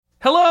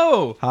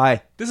Hello!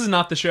 Hi. This is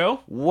not the show.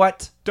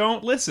 What?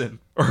 Don't listen.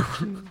 Or,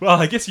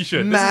 well, I guess you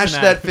should. Mash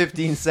that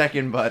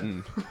 15-second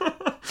button.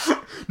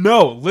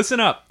 No, listen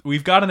up.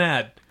 We've got an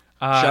ad.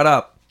 Shut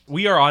up.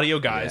 We are audio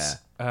guys.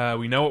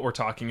 We know what we're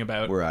talking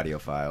about. We're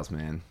audiophiles,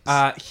 man.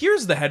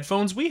 Here's the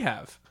headphones we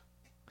have.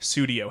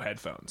 Studio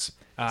headphones.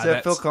 Is that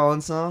a Phil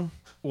Collins song?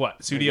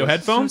 What? Studio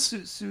headphones?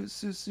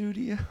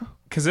 Studio.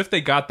 Because if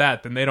they got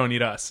that, then they don't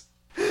need us.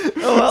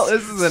 Oh, well,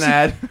 this is an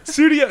ad. This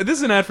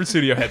is an ad for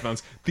studio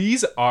headphones.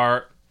 These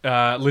are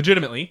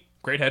legitimately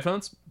great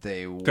headphones.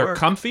 They're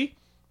comfy.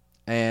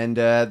 And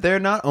they're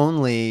not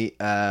only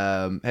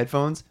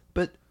headphones,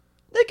 but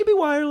they can be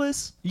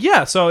wireless.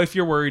 Yeah, so if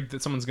you're worried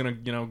that someone's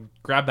going to,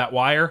 grab that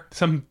wire,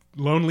 some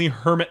lonely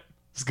hermit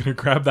is going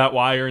to grab that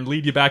wire and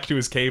lead you back to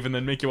his cave and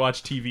then make you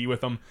watch TV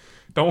with him,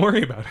 don't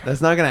worry about it.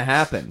 That's not going to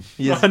happen.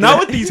 Not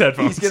with these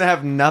headphones. He's going to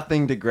have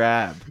nothing to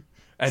grab.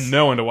 And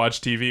no one to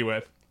watch TV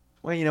with.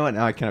 Well, you know what?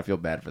 Now I kind of feel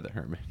bad for the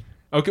hermit.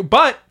 Okay,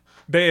 but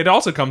it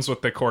also comes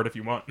with the cord if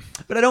you want.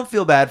 But I don't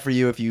feel bad for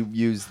you if you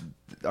use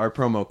our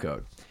promo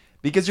code.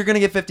 Because you're going to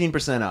get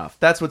 15% off.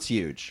 That's what's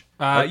huge.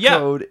 Our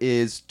code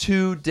is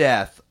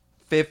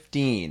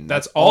 2death15.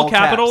 That's all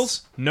capitals,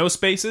 caps. No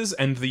spaces,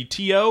 and the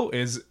TO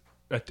is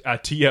a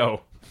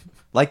TO.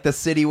 Like the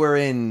city we're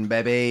in,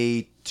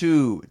 baby.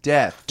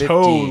 2death15.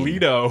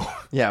 Toledo.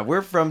 Yeah,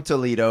 we're from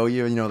Toledo.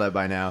 You know that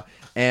by now.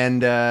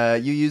 And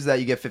you use that,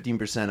 you get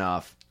 15%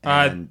 off.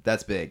 And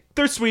that's big.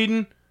 They're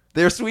Sweden.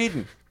 They're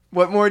Sweden.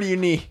 What more do you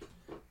need?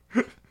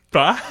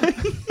 Bye.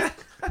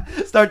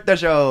 Start the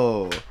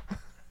show.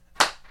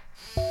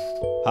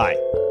 Hi,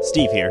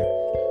 Steve here.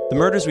 The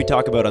murders we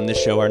talk about on this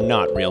show are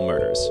not real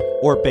murders,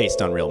 or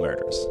based on real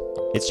murders.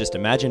 It's just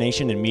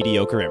imagination and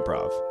mediocre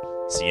improv.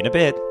 See you in a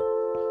bit.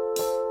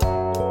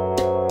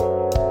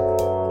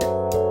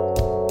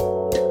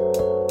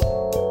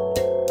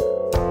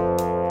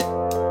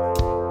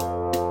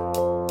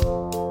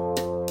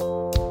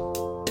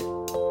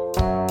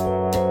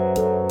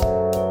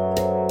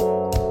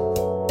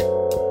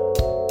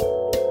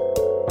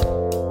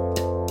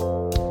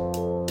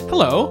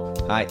 Hello.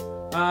 Hi.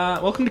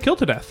 Welcome to Kill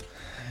to Death.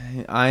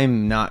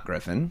 I'm not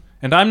Griffin.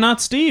 And I'm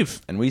not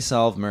Steve. And we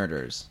solve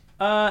murders.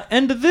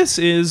 And this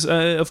is,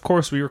 of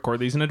course, we record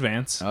these in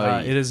advance.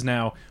 It is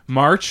now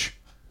March,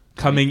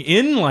 coming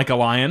in like a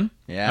lion.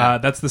 Yeah.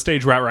 That's the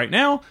stage we're at right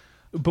now.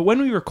 But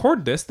when we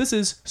record this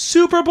is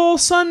Super Bowl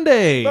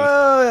Sunday.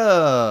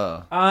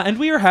 And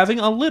we are having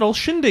a little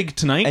shindig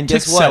tonight and to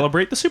guess what?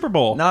 Celebrate the Super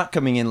Bowl. Not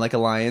coming in like a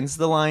Lions.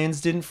 The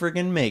Lions didn't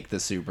friggin' make the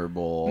Super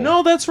Bowl.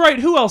 No, that's right.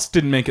 Who else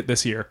didn't make it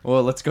this year?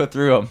 Well, let's go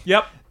through them.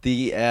 Yep.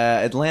 The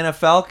Atlanta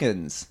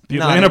Falcons. The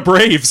Atlanta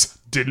Braves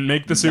didn't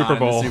make the Super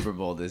Bowl. Not in the Super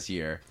Bowl this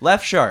year.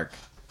 Left Shark.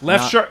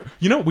 Shark.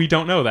 We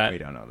don't know that. We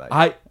don't know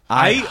that.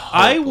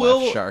 I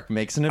will. Left Shark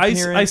makes an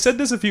appearance. I said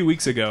this a few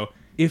weeks ago.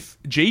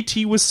 If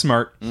JT was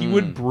smart, he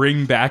would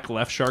bring back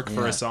Left Shark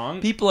for a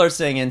song. People are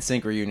saying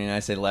NSYNC reunion. I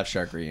say Left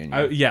Shark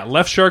reunion.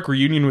 Left Shark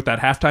reunion with that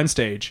halftime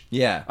stage.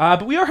 Yeah.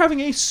 But we are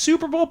having a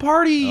Super Bowl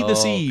party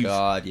this eve. Oh,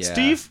 God, yeah.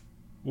 Steve,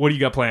 what do you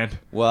got planned?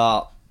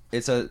 Well,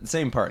 it's the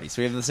same party,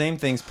 so we have the same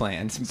things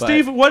planned. But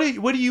Steve, what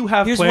do you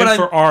have planned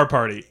for our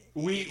party?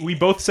 We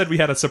both said we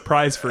had a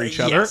surprise for each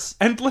other,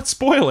 and let's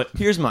spoil it.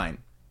 Here's mine.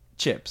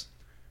 Chips.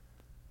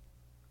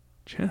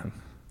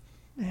 Jim.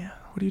 Yeah.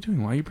 What are you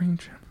doing? Why are you bringing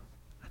chips?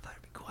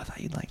 I thought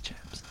you'd like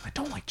chips. I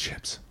don't like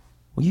chips.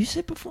 Well, you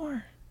said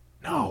before.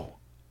 No.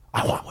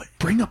 I want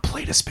bring a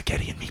plate of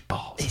spaghetti and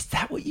meatballs. Is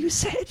that what you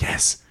said?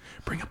 Yes.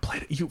 Bring a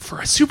plate. For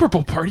a Super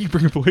Bowl party, you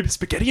bring a plate of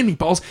spaghetti and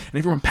meatballs, and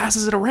everyone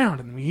passes it around,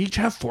 and we each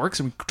have forks,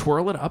 and we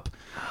twirl it up.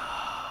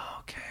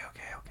 Okay.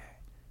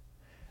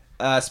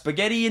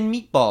 Spaghetti and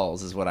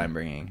meatballs is what I'm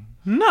bringing.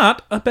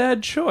 Not a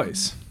bad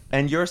choice.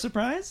 And your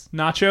surprise?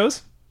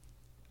 Nachos?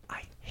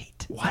 I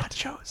hate what?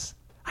 Nachos.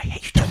 I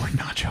hate you. Don't like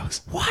nachos.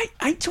 Why?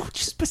 I told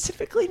you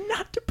specifically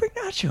not to bring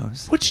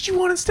nachos. What did you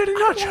want instead of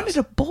nachos? I wanted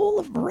a bowl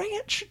of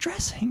ranch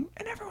dressing,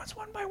 and everyone's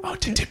one by one. Oh,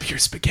 to dip your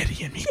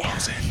spaghetti and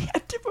meatballs in. Yeah,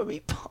 dip a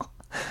meatball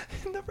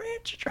in the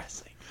ranch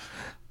dressing.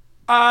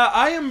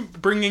 I am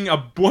bringing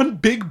one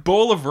big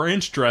bowl of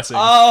ranch dressing.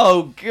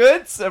 Oh,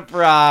 good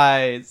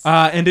surprise.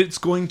 And it's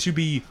going to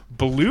be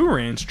blue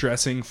ranch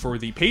dressing for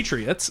the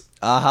Patriots.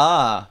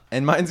 Aha.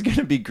 And mine's going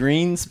to be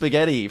green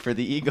spaghetti for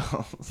the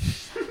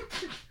Eagles.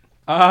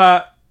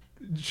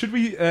 Should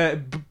we,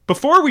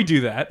 before we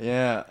do that,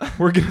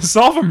 we're going to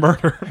solve a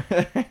murder.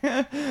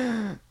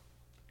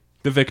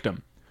 The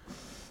victim,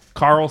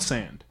 Carl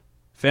Sand,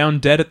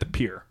 found dead at the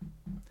pier.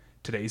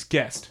 Today's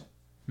guest,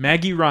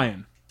 Maggie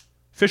Rhyyahn,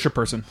 fisher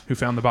person who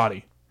found the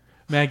body.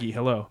 Maggie,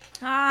 hello.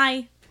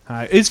 Hi.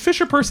 Hi. Is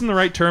fisher person the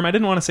right term? I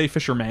didn't want to say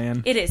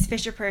fisherman. It is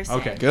fisher person.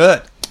 Okay.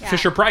 Good. Yeah.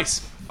 Fisher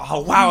Price.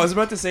 Oh, wow. I was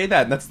about to say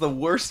that, and that's the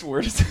worst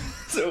word.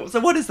 So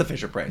what is the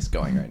Fisher price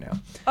going right now?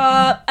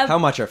 How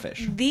much are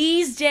fish?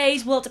 These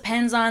days, well, it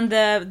depends on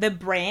the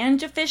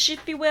brand of fish,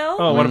 if you will.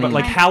 Oh, what about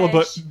like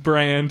halibut fish.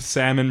 brand,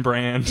 salmon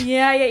brand?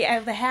 Yeah.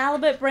 The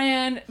halibut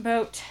brand,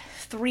 about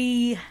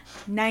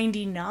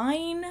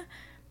 $3.99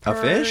 A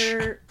fish?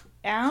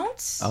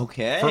 ounce.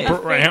 Okay.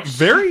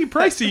 Very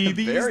pricey.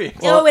 These. Very.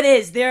 Oh, it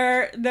is.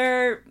 They're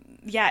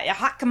a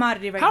hot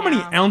commodity right now. How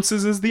many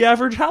ounces is the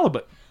average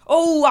halibut?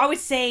 Oh, I would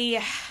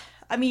say,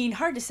 I mean,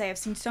 hard to say. I've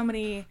seen so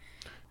many.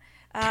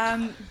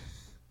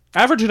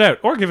 Average it out,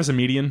 or give us a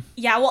median.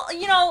 Yeah, well,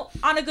 you know,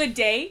 on a good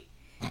day,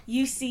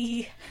 you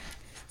see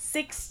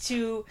 6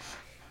 to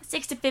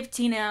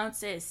 15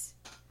 ounces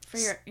for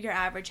your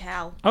average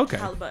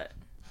halibut.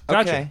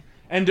 Gotcha. Okay.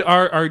 And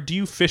do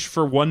you fish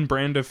for one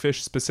brand of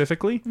fish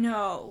specifically?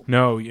 No.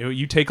 No,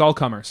 you take all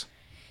comers.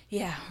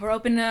 Yeah, we're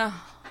open to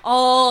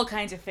all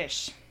kinds of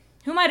fish.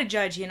 Who am I to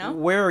judge, you know?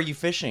 Where are you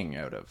fishing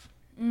out of?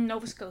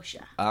 Nova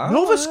Scotia.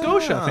 Nova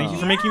Scotia. Thank you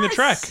for making the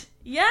trek.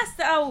 Yes.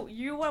 Oh,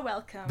 you are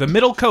welcome. The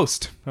middle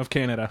coast of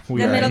Canada. The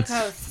middle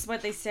coast is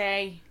what they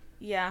say.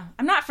 Yeah.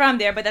 I'm not from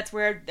there, but that's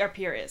where our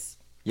pier is.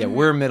 Yeah,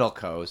 we're Middle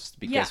Coast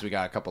because Yeah. we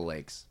got a couple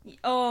lakes.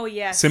 Oh,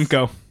 yes.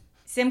 Simcoe.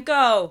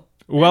 That's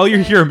While you're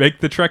it. here, make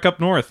the trek up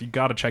north. You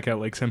got to check out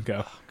Lake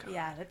Simcoe.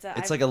 Yeah,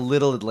 It's like a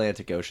little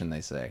Atlantic Ocean,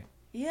 they say.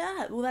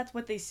 Yeah, well, that's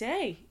what they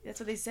say. That's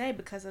what they say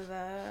because of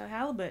the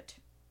halibut.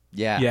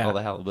 Yeah, all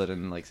the halibut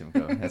in Lake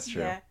Simcoe. That's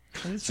true. Yeah.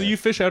 So you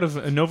fish out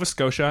of Nova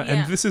Scotia, Yeah.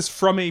 and this is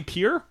from a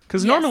pier?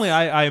 Because Yes. normally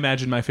I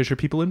imagine my fish are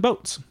people in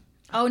boats.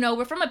 Oh, no,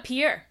 we're from a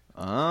pier.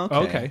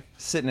 Okay.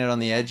 Sitting out on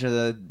the edge of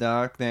the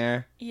dock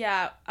there.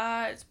 Yeah,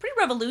 it's pretty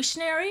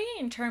revolutionary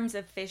in terms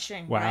of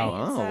fishing. Wow.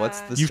 Right? It's, Oh,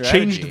 what's the You've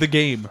strategy? changed the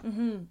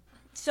game.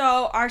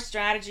 So our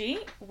strategy,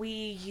 we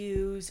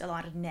use a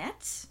lot of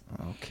nets.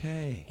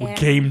 Okay. And-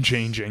 Game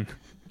changing.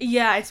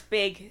 Yeah, it's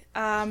big.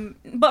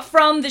 But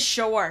from the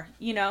shore,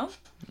 you know?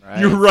 Right.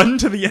 You run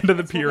to the end of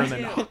the pier what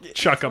and we then do.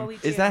 chuck That's what them. we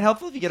do. Is that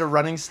helpful if you get a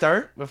running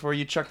start before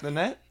you chuck the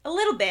net? A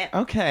little bit.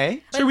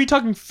 Okay. So are we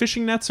talking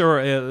fishing nets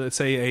or, let's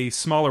say, a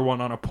smaller one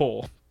on a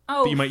pole?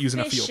 Oh, that you might use in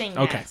a field. fishing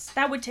Okay. nets.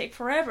 That would take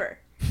forever.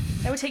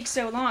 That would take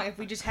so long if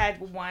we just had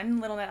one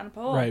little net on a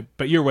pole. Right,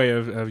 but your way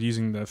of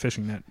using the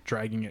fishing net,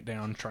 dragging it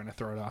down, trying to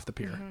throw it off the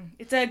pier.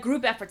 It's a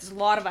group effort. There's a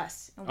lot of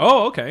us.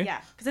 Oh, okay.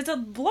 Yeah, because it's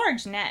a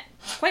large net.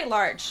 It's quite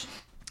large.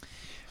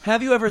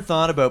 Have you ever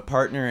thought about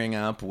partnering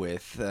up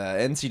with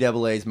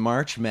NCAA's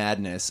March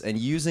Madness and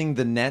using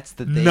the nets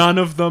that they... None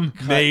of them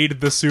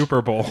made the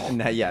Super Bowl.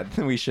 Yeah,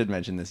 we should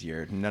mention this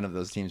year. None of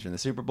those teams are in the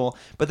Super Bowl,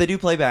 but they do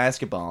play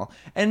basketball.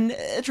 And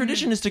a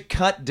tradition is to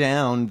cut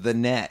down the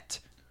net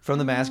from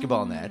the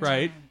basketball net.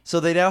 Right. So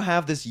they now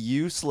have this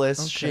useless,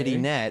 Okay. shitty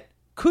net.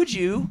 Could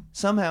you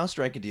somehow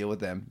strike a deal with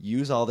them,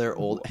 use all their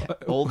old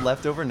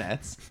leftover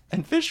nets,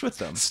 and fish with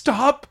them?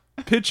 Stop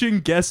pitching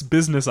guest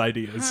business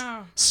ideas.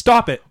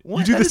 Stop it.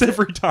 You do That this is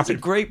every time. It's a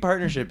great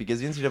partnership because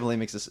the NCAA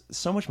makes us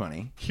so much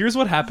money. Here's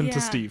what happened to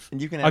Yeah. Steve.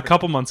 And you can A have-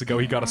 couple months ago,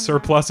 he got a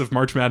surplus of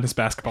March Madness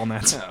basketball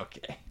nets.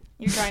 Okay.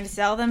 You're trying to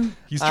sell them?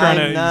 He's trying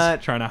I'm not-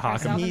 he's trying to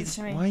hawk them. He's-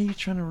 to me. Why are you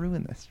trying to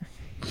ruin this?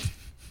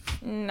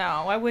 No,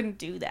 I wouldn't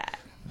do that.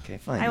 Okay,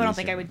 fine. I don't use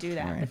think it. I would do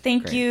that. All right, But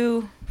thank great.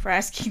 you for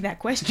asking that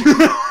question.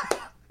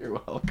 You're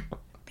welcome.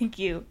 Thank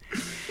you.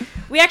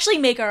 We actually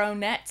make our own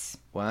nets.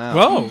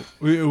 Wow.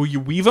 Whoa. You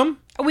weave them?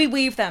 We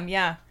weave them,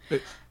 yeah.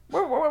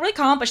 We're really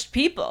accomplished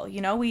people.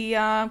 You know, we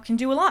can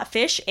do a lot.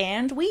 Fish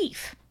and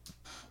weave.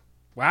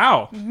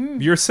 Wow.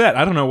 You're set.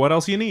 I don't know what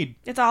else you need.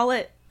 That's all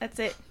it. That's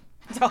it.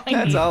 That's all I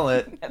That's need. all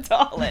it. That's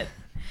all it.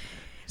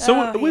 So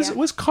Oh, yeah.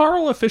 was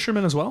Carl a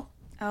fisherman as well?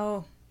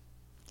 Oh,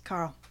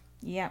 Carl.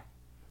 Yeah.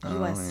 He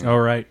was. All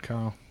right,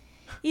 Carl.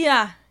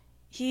 Yeah.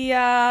 He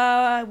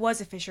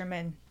was a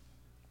fisherman.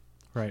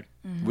 Right.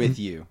 With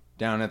you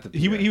down at the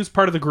He pier. was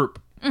part of the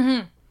group.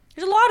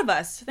 There's a lot of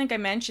us. I think I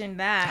mentioned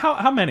that.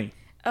 How many?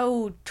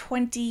 Oh,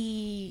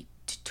 20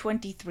 to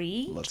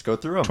 23. Let's go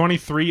through them.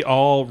 23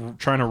 all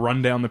trying to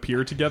run down the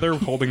pier together,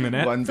 holding the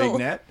net. One big So-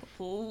 net,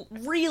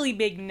 Really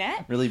big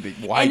net. really big,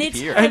 wide And it's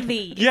pier.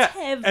 heavy. Yeah, It's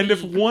heavy. and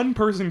if one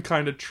person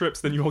kind of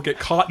trips, then you all get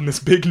caught in this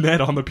big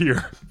net on the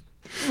pier.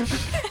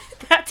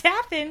 That's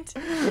happened.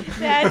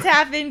 That's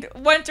happened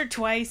once or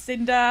twice,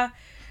 and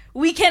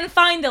we can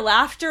find the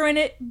laughter in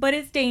it, but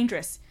it's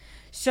dangerous.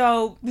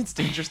 So It's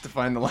dangerous to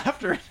find the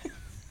laughter.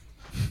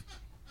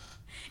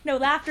 no,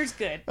 laughter's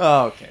good,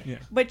 Oh, okay. Yeah.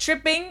 but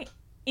tripping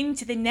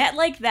into the net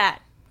like that,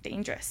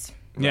 dangerous.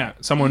 Yeah,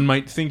 someone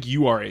might think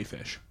you are a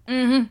fish.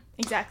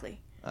 Exactly.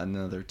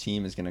 Another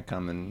team is going to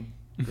come and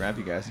grab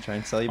you guys and try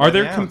and sell you. Are by the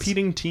there ounce.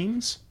 competing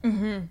teams?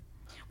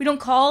 We don't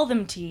call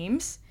them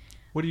teams.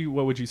 What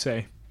would you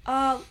say?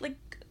 Like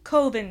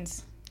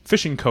covens.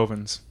 Fishing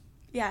covens.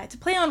 Yeah, it's a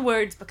play on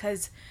words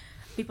because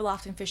people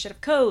often fish out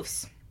of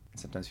coves.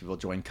 Sometimes people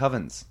join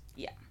covens.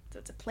 Yeah, so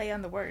it's a play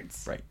on the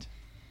words. Right.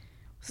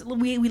 So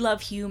we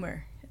love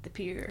humor at the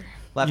pier.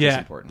 Laughter's Yeah,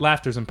 important.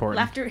 laughter's important.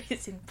 Laughter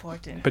is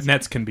important. But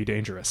nets can be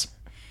dangerous.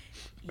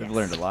 We've Yes.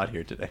 learned a lot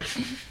here today.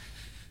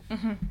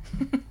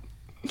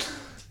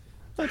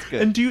 That's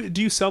good. And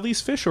do you sell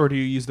these fish or do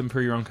you use them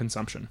for your own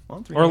consumption?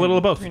 Well, Or a little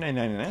of both?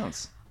 $3.99 an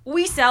ounce.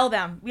 We sell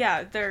them.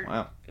 Yeah, they're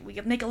Wow. we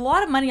make a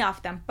lot of money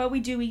off them, but we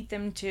do eat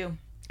them too.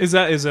 Is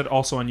it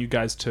also on you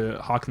guys to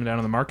hawk them down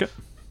in the market?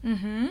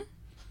 Mm-hmm.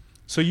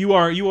 So you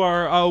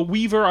are a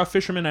weaver, a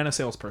fisherman, and a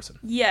salesperson.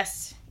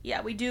 Yes.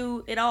 Yeah, we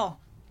do it all.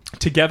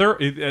 Together,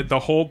 the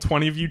whole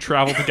 20 of you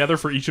travel together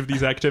for each of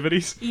these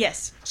activities?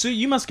 Yes. So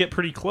you must get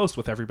pretty close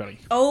with everybody.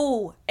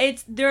 Oh,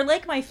 they're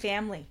like my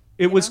family.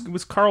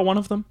 Was Carl one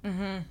of them?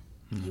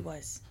 He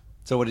was.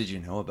 So what did you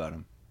know about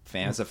him?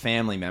 As a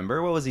family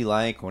member, what was he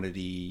like? What did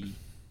he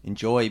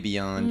enjoy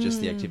beyond just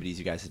the activities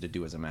you guys had to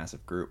do as a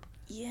massive group?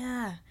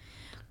 Yeah.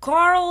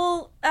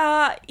 Carl,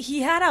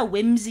 he had a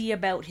whimsy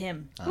about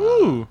him.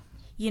 Ooh.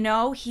 You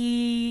know,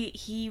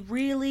 he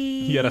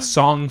really... He had a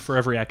song for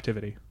every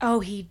activity.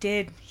 Oh, he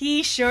did.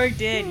 He sure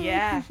did,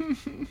 yeah.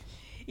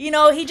 You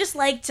know, he just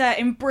liked to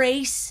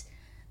embrace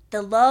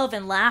the love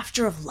and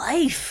laughter of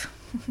life.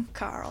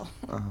 Carl.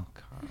 Oh,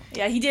 Carl.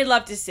 Yeah, he did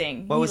love to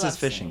sing. What He was his loved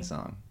fishing singing.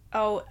 song?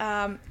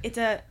 Oh, it's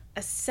a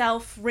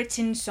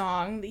self-written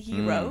song that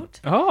he wrote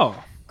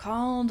Oh.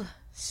 called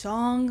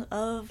Song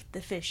of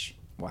the Fish.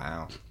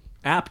 Wow.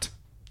 Apt.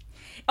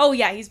 Oh,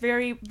 yeah, he's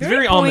very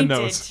very pointed. on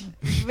the nose.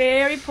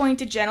 Very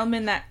pointed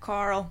gentleman, that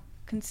Carl,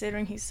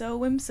 considering he's so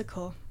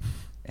whimsical.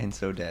 And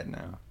so dead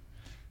now.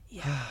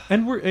 Yeah,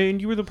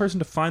 And you were the person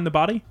to find the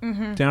body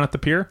down at the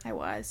pier? I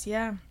was,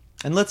 yeah.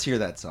 And let's hear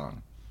that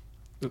song.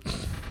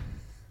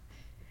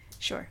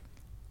 Sure.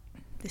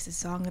 This is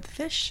Song of the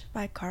Fish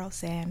by Carl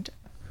Sand.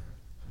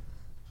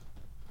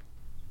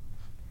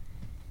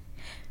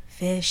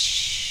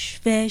 Fish,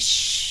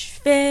 fish,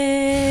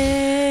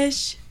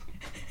 fish.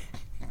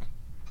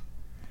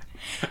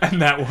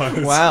 And that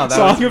was Wow, that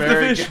Song was of the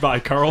very Fish good. by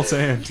Carl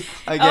Sand.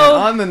 Again, Oh.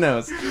 on the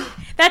nose.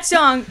 That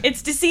song,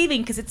 it's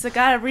deceiving because it's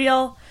got a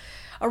real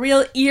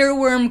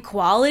earworm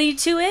quality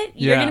to it.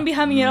 You're Yeah. going to be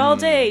humming it all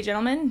day,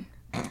 gentlemen.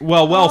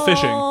 Well,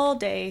 fishing. All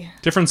day.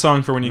 Different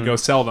song for when you go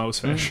sell those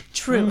fish.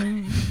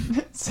 True.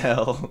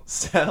 Sell.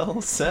 That's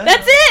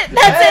it.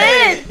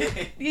 That's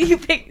it. You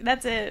pick.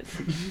 That's it.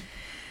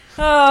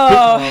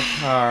 Oh, Oh,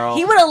 Carl.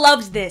 he would have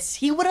loved this.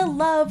 He would have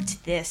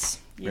loved this.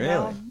 You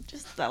know? Really?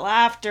 Just the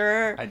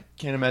laughter. I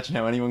can't imagine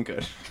how anyone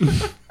could.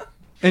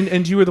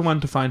 And you were the one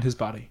to find his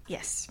body.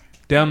 Yes.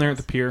 Down there at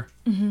the pier.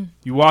 Mm-hmm.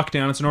 You walk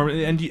down, it's normal.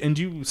 And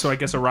you, so I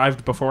guess,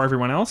 arrived before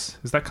everyone else?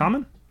 Is that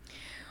common?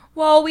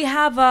 Well, we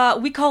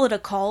have we call it a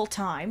call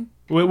time.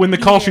 When the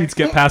call Yeah. sheets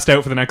get passed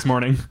out for the next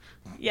morning.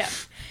 Yeah.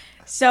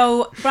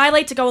 So, but I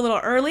like to go a little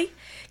early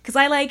because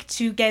I like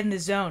to get in the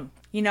zone.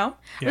 You know, I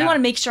really Yeah. want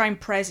to make sure I'm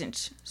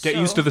present. Get So,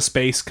 used to the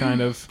space, kind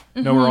of.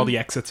 Know where all the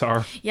exits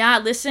are. Yeah,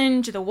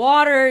 listen to the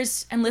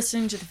waters and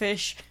listen to the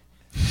fish.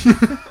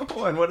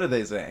 Oh, and what do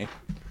they say?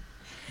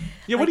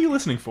 Yeah, what are you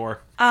listening for?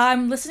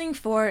 I'm listening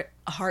for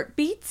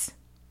heartbeats.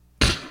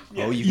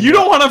 Oh, You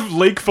don't want a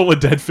lake full of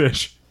dead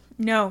fish.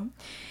 No,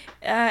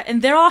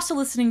 and they're also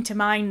listening to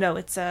mine. Though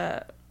it's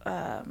a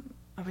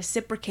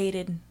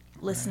reciprocated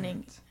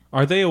listening,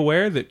 Are they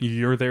aware that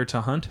you're there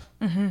to hunt?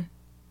 Mm-hmm.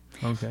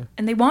 Okay.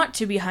 and they want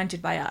to be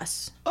hunted by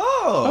us.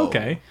 Oh.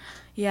 Okay.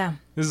 Yeah,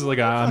 This is like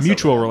a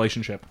mutual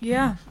relationship.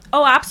 yeah.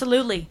 Oh,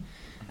 absolutely,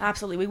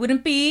 absolutely. We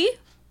wouldn't be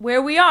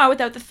where we are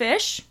without the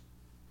fish.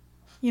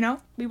 You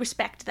know, we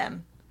respect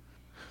them.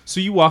 So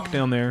you walk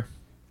down there,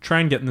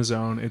 try and get in the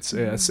zone. Is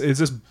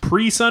this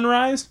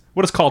pre-sunrise?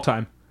 What is call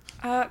time?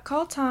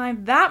 Call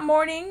time that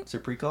morning. Is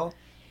there pre-call?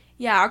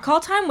 Yeah, our call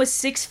time was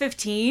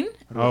 6:15.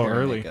 Oh,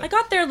 early. I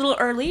got there a little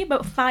early,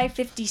 about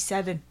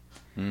 5:57.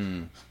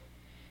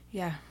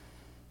 Yeah.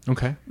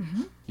 Okay.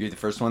 You're the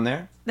first one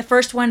there? The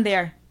first one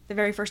there, the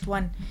very first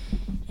one.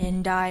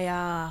 And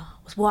I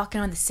was walking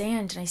on the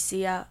sand and I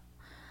see a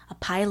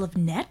pile of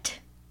net.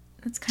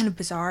 It's kind of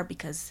bizarre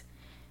because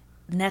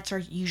the nets are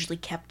usually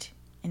kept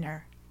in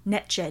our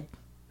net shed.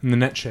 In the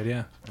net shed,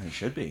 yeah. It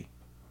should be.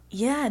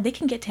 Yeah, they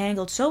can get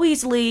tangled so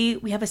easily.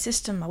 We have a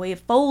system, a way of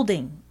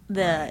folding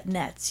the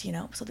nets, you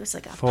know. So there's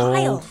like a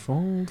pile.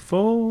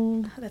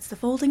 Fold. That's the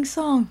folding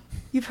song.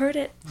 You've heard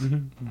it.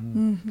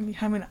 I'm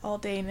humming it all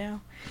day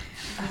now.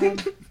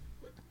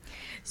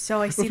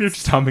 So I see If you're this-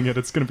 just humming it,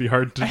 it's going to be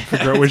hard to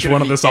figure out which It's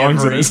one gonna of the be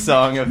songs it every is.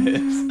 song of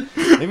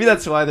his. Maybe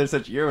that's why they're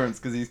such earworms,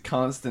 because he's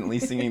constantly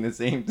singing the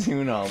same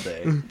tune all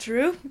day.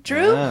 True.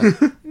 Yeah.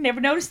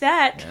 Never noticed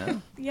that.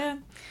 Yeah.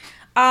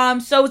 Yeah.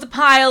 So it was a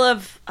pile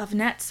of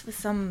nets with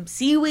some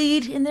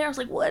seaweed in there. I was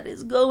like, what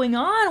is going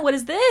on? What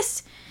is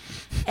this?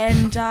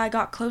 And I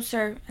got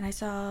closer and I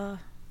saw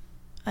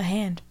a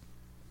hand.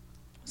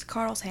 It was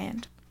Carl's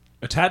hand.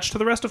 Attached to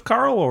the rest of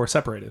Carl or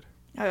separated?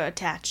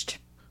 Attached.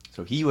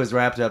 So he was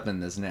wrapped up in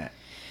this net.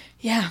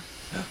 Yeah.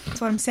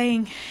 That's what I'm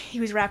saying. He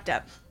was wrapped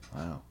up.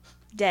 Wow.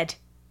 Dead.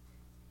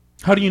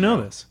 How do you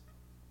know this?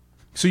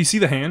 So you see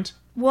the hand.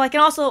 Well,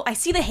 I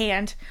see the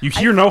hand. You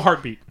hear no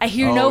heartbeat. I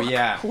hear Oh, no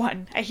yeah.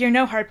 I hear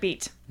no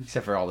heartbeat.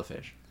 Except for all the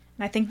fish.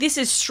 And I think this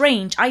is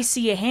strange. I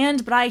see a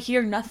hand, but I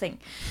hear nothing.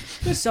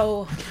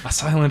 So, A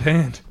silent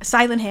hand. a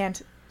silent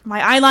hand. My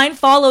eye line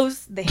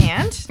follows the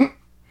hand.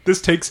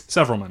 This takes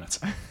several minutes.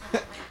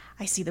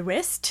 I see the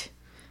wrist.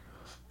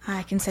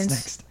 I can sense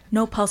next?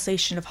 no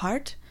pulsation of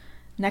heart.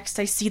 Next,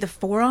 I see the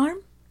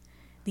forearm,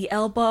 the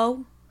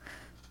elbow,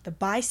 the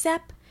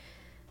bicep,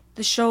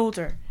 the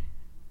shoulder,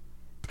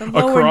 the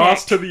lower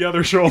Across neck, to the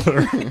other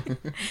shoulder.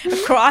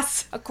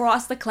 across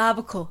the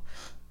clavicle,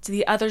 to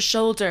the other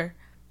shoulder.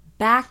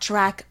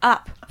 Backtrack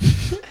up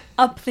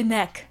the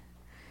neck,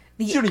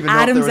 You don't even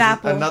Adam's know if there was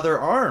apple. another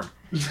arm.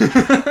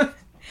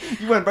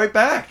 You went right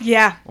back.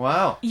 Yeah.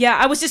 Wow. Yeah,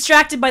 I was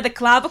distracted by the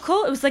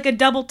clavicle. It was like a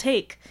double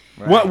take.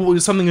 Right. What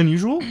was something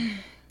unusual?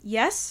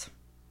 Yes.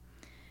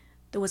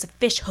 There was a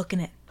fish hook in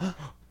it.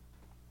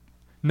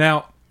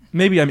 Now,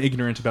 maybe I'm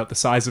ignorant about the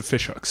size of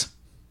fish hooks.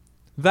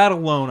 That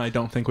alone, I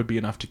don't think would be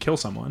enough to kill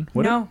someone.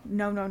 Would it?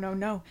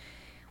 No.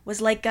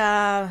 Was like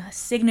a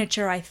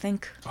signature, I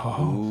think.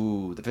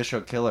 Ooh, the fish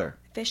hook killer.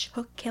 Fish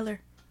hook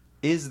killer.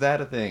 Is that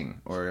a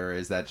thing, or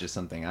is that just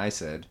something I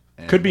said?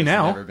 And Could be it's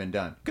now. Never been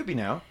done. Could be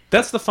now.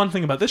 That's the fun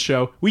thing about this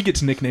show. We get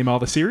to nickname all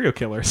the serial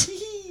killers.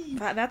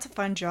 That's a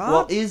fun job.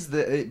 Well, is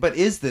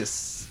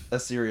this a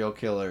serial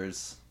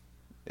killer's?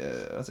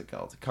 What's it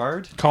called? A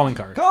card? Calling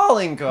card.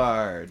 Calling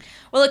card.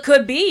 Well, it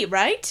could be,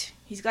 right?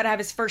 He's got to have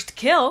his first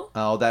kill.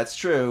 Oh, that's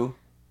true.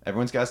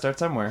 Everyone's got to start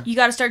somewhere. You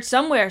got to start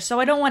somewhere. So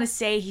I don't want to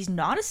say he's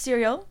not a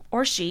serial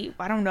or she.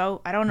 I don't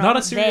know. Not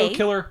a serial They.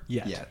 killer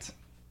yet.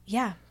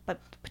 Yeah, but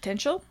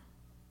potential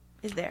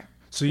is there.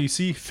 So you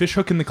see fish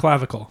hook in the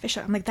clavicle. Fish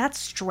hook. I'm like, that's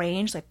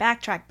strange. Like,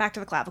 back to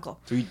the clavicle.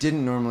 So he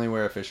didn't normally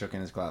wear a fish hook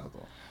in his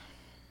clavicle.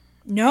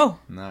 No.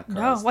 Not No.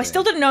 Carl's Well, I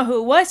still thing. didn't know who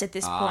it was at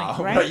this point,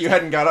 right? But you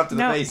hadn't got up to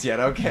the No. face yet.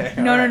 Okay.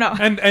 No.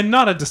 And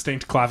not a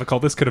distinct clavicle.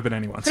 This could have been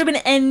anyone's. Could have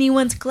been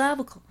anyone's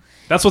clavicle.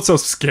 That's what's so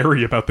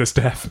scary about this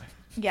death.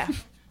 Yeah.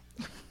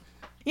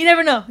 You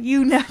never know.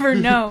 You never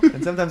know.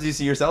 And sometimes you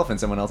see yourself in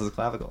someone else's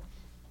clavicle.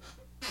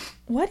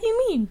 What do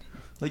you mean?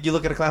 Like you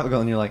look at a clavicle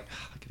and you're like,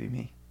 oh, that could be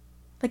me.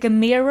 Like a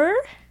mirror?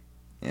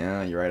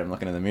 Yeah, you're right. I'm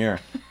looking in the mirror.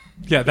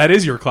 Yeah, that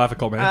is your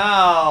clavicle, man.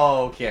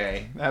 Oh,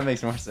 okay. That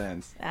makes more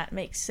sense. That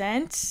makes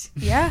sense.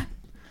 Yeah.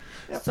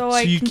 So So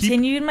I you keep-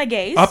 continued my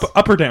gaze.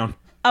 Up or down?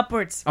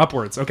 Upwards.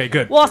 Upwards. Okay,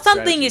 good. Well, Good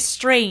something strategy. is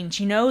strange,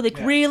 you know? Like,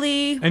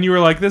 really? And you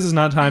were like, this is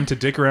not time to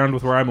dick around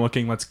with where I'm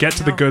looking. Let's get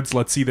to the No. goods.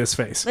 Let's see this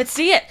face. Let's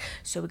see it.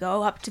 So we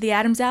go up to the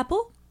Adam's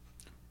apple.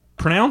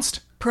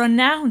 Pronounced?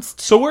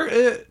 Pronounced. So we're...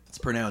 It's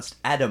pronounced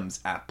Adam's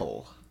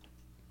apple.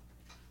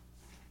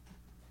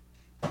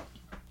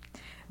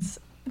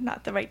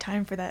 Not the right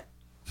time for that.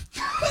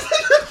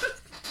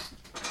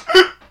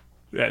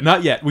 Yeah,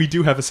 not yet. We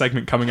do have a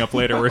segment coming up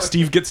later where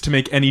Steve gets to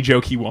make any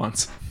joke he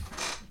wants.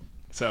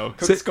 So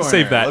Cook's Corner.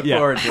 save that. Look Yeah.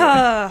 forward to it.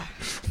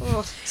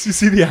 Oh, So you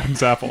see the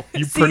Adam's apple.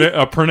 You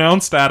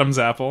pronounced Adam's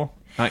apple.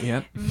 Not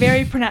yet.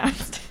 very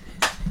pronounced.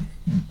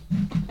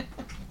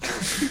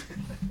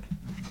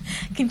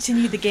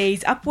 Continue the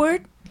gaze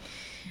upward.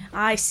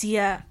 I see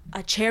a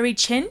cherry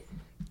chin.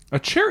 A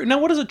cherry. Now,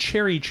 what is a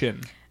cherry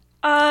chin?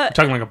 You're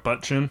talking like a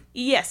butt chin?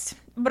 Yes,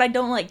 but I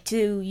don't like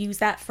to use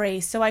that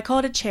phrase, so I call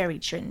it a cherry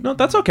chin. No,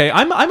 that's okay.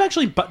 I'm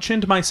actually butt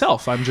chinned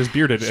myself. I'm just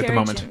bearded at the Cherry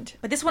moment. chinned.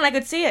 But this one I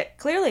could see it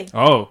clearly.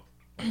 Oh,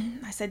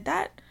 I said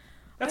that.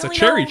 that's I a only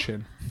cherry know-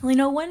 chin. I only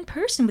know one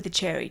person with a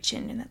cherry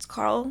chin, and that's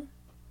Carl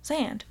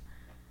Sand.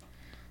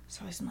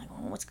 So I was like,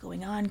 oh, what's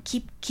going on?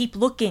 Keep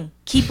looking.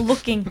 Keep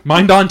looking.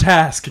 Mind on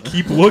task.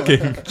 Keep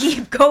looking.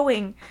 Keep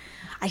going.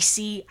 I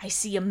see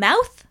a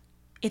mouth.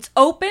 It's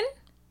open.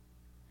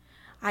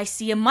 I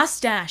see a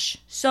mustache.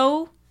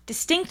 So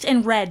distinct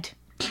and red.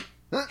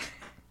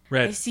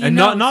 Red. I see a And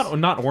nose.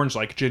 not orange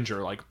like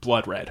ginger, like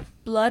blood red.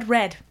 Blood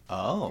red.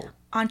 Oh.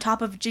 On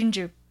top of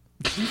ginger.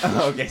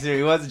 Okay, so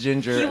he was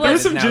ginger. He but was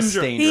it's some now ginger.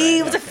 stained He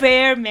red. was a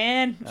fair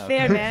man.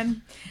 Fair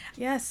man.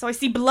 Yes, so I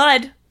see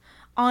blood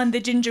on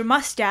the ginger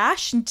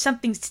mustache, and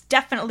something's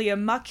definitely a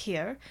muck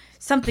here.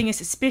 Something is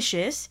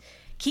suspicious.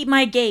 Keep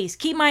my gaze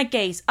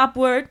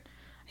upward.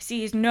 I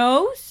see his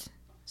nose.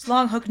 His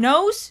long hook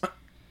nose.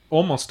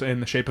 Almost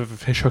in the shape of a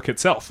fish hook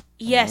itself.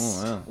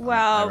 Yes. Oh,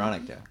 wow. Well,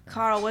 Ironic, yeah.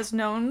 Carl was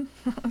known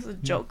as a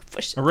joke.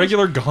 Fish A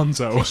regular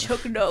gonzo.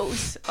 hook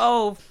nose.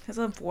 Oh, that's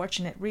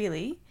unfortunate,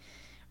 really.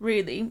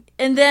 Really.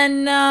 And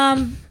then,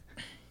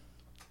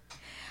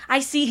 I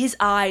see his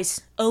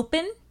eyes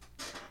open.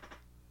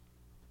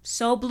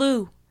 So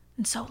blue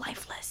and so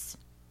lifeless.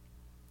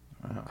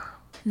 Wow.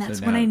 And that's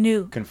So when now, I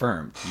knew.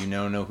 Confirmed. You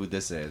know who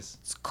this is.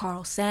 It's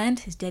Carl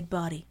Sand, his dead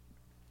body.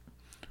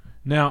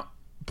 Now,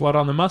 blood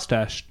on the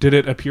mustache. Did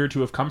it appear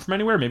to have come from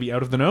anywhere? Maybe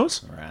out of the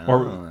nose?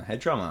 Or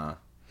Head trauma.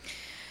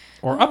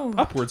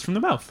 upwards from the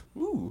mouth?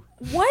 Ooh.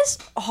 Was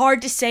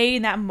hard to say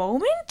in that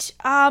moment.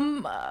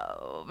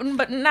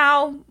 But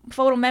now,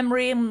 photo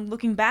memory and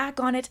looking back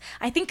on it,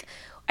 I think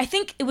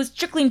it was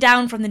trickling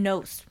down from the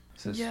nose.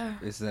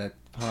 Is that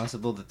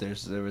possible that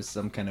there was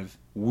some kind of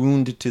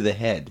wound to the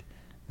head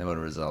that would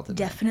have resulted? in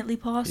that? Definitely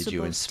possible. Did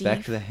you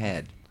inspect Steve. the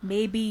head?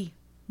 Maybe.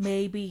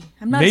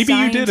 I'm not. Maybe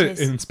a you did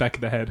scientist.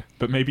 inspect the head,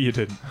 but maybe you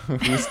didn't.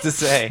 Who's to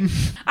say?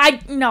 I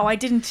didn't. Oh, I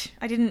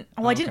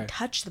Okay. didn't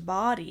touch the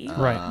body.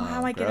 Right. How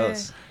am I gonna?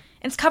 gross.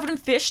 And it's covered in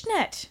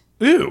fishnet.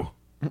 Ew.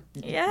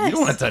 Yes. You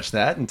don't want to touch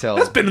that until...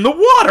 That's been in the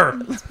water.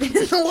 in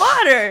the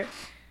water.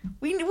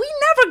 We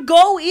never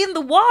go in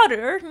the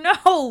water.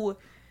 No.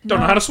 Don't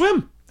know how to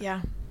swim.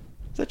 Yeah,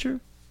 Is that true?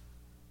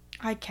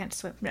 I can't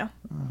swim. No.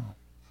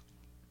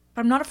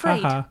 But I'm not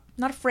afraid. Haha.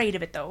 Not afraid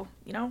of it though.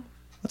 You know.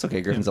 That's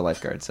okay. Griffin's a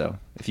lifeguard, so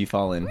if you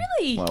fall in,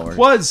 Really? while we're...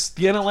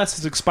 The NLS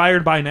has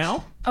expired by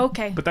now,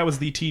 Okay. but that was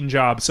the teen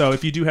job. So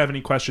if you do have any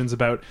questions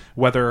about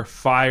whether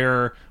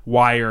fire,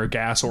 wire,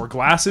 gas, or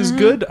glass is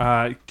good,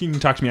 you can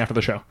talk to me after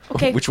the show.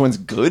 Okay. Which one's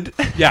good?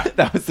 Yeah.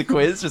 That was the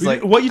quiz. Just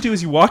like, What you do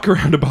is you walk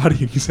around a body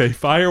and you say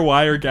fire,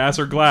 wire, gas,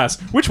 or glass.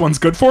 Which one's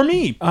good for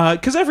me?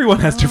 Because everyone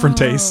has different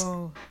tastes.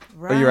 Oh,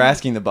 or you're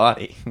asking the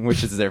body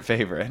which is their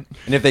favorite,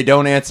 and if they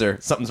don't answer,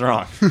 something's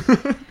wrong.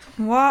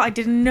 Wow, I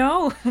didn't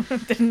know.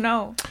 Didn't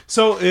know.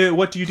 So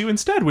what do you do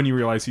instead when you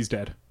realize he's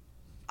dead?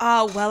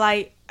 Well,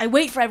 I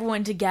wait for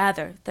everyone to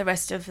gather the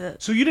rest of the...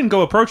 So you didn't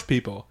go approach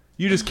people.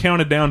 You just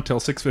counted down till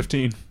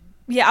 6:15.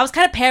 Yeah, I was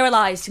kind of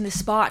paralyzed in the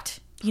spot.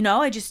 You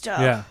know, I just...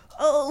 Yeah.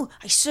 Oh,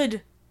 I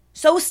stood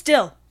so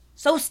still.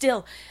 So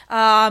still.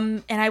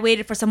 And I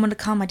waited for someone to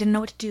come. I didn't know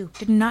what to do.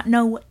 Did not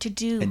know what to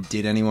do. And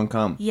did anyone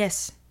come?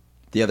 Yes.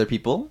 The other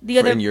people? The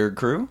other- in your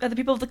crew? Other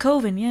people of the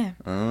coven, yeah.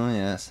 Oh,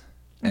 yes.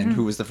 And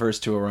who was the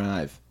first to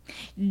arrive?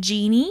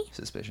 Jeannie.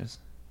 Suspicious.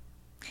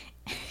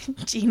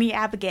 Jeannie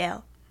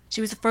Abigail.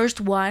 She was the first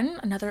one,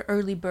 another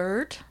early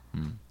bird,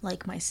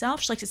 like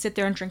myself. She likes to sit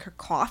there and drink her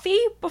coffee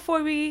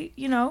before we,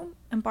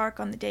 embark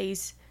on the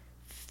day's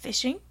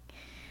fishing.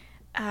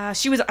 I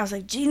was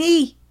like,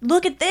 Jeannie,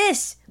 look at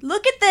this.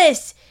 Look at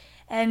this.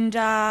 And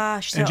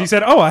she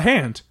said, "Oh, a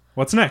hand.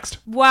 What's next?"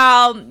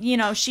 well,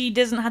 she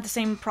doesn't have the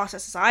same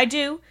process as I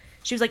do.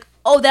 She was like,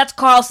 oh, that's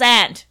Carl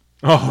Sand.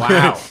 Oh,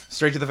 Wow.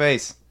 Straight to the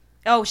face.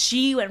 Oh,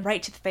 she went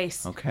right to the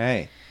face.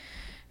 Okay.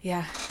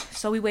 Yeah.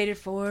 So we waited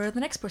for the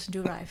next person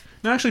to arrive.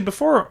 Now, actually,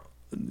 before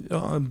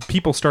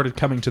people started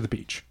coming to the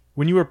beach,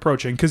 when you were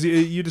approaching, because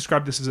you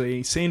described this as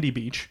a sandy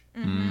beach,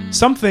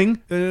 something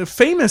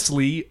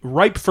famously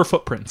ripe for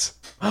footprints.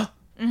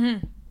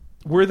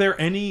 Were there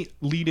any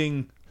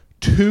leading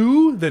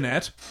to the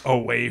net,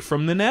 away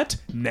from the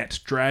net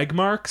drag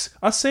marks,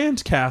 a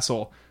sand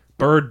castle,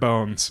 bird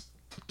bones?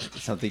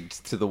 Something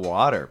to the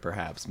water,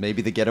 perhaps.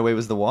 Maybe the getaway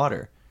was the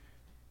water.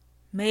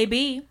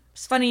 Maybe.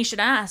 It's funny you should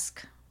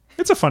ask.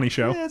 It's a funny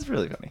show. Yeah, it's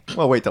really funny.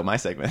 Well, wait till my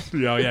segment.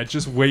 Yeah,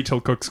 just wait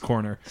till Cook's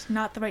Corner. It's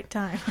not the right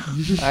time.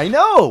 I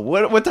know.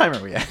 What time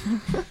are we at?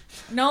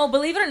 No,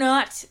 believe it or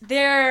not,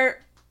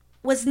 there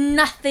was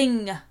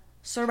nothing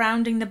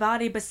surrounding the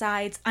body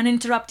besides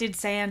uninterrupted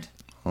sand.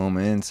 Oh,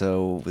 man.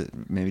 So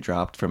maybe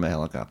dropped from a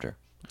helicopter.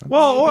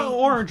 Well,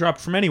 or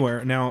dropped from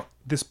anywhere. Now,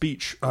 this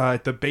beach,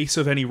 at the base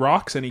of any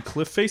rocks, any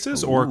cliff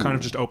faces, or kind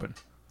of just open?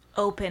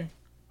 Open.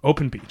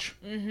 Open beach.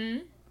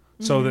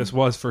 So this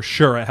was for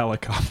sure a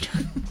helicopter.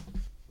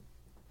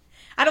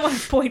 I don't want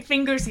to point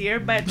fingers here,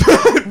 but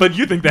But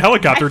you think the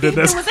helicopter I think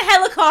did this? there was a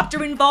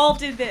helicopter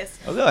involved in this.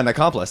 Oh, good. An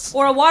accomplice.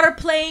 Or a water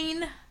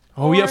plane.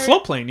 Oh, yeah, or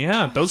float plane.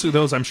 Yeah,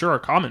 those I'm sure are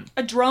common.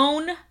 A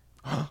drone.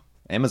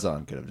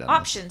 Amazon could have done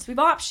Options. We have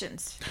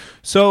options.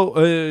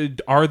 So,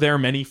 are there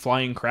many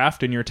flying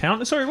craft in your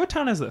town? Sorry, what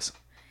town is this?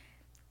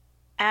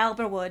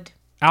 Alberwood.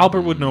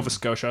 Alberwood, Nova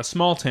Scotia, a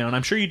small town.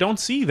 I'm sure you don't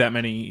see that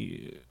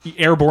many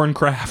airborne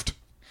craft.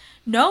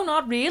 No,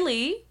 not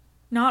really.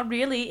 Not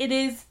really. It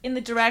is in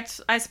the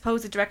direct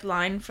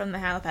line from the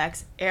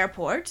Halifax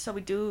airport. So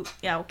we do,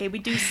 we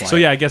do see. So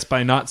yeah, I guess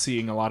by not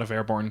seeing a lot of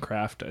airborne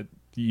craft,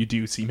 you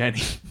do see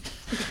many.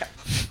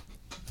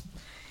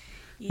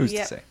 Who's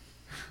to say?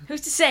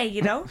 Who's to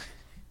say,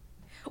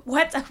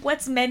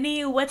 What's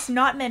many, what's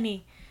not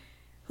many?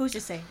 Who's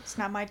to say? It's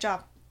not my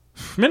job.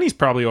 Many's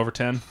probably over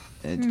 10.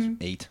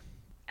 8.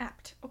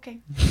 Apt. Okay.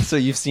 So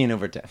you've seen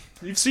over 10.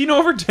 You've seen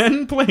over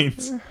 10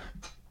 planes.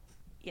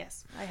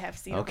 Yes, I have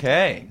seen.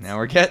 Okay, now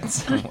we're getting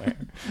somewhere.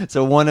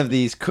 So one of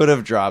these could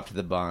have dropped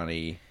the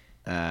body,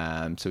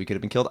 so he could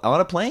have been killed on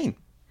a plane.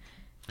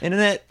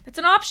 Internet. It's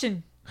an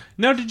option.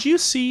 Now, did you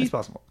see It's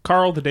possible.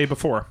 Carl the day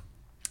before?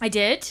 I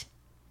did.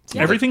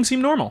 Yeah. Everything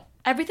seemed normal.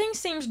 Everything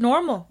seems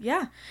normal.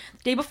 Yeah.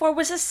 The day before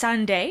was a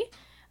Sunday.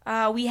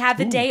 We had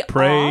the day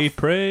Pray, off.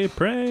 pray.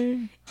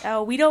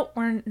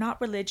 We're not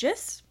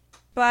religious,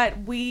 but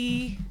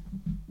we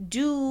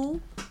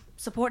do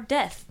support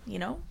death,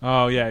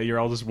 Oh yeah, you're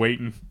all just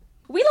waiting.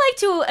 We like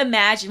to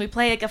imagine. We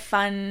play like a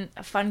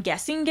fun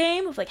guessing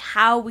game of like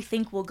how we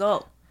think we'll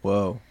go.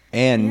 Whoa.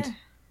 And Yeah.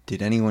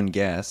 did anyone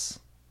guess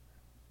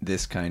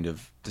this kind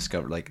of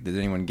discovery? Like, did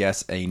anyone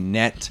guess a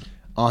net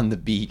on the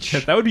beach?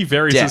 That would be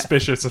very Death.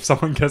 suspicious if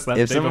someone guessed that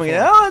If the day someone,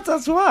 before.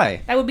 that's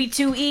why. That would be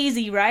too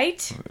easy,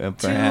 right?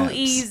 Perhaps. Too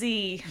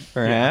easy.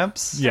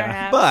 Perhaps.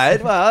 Yeah. Perhaps.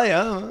 But, well,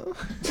 yeah.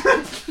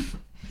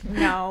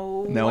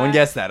 No. No one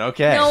guessed that.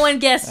 Okay. No one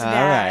guessed All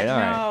that. right,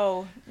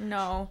 all right.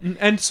 No.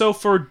 And so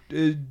for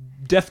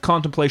Death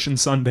Contemplation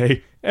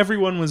Sunday,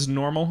 everyone was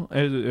normal.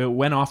 It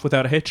went off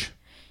without a hitch.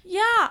 Yeah,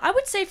 I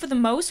would say for the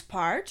most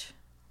part.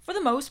 For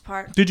the most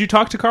part. Did you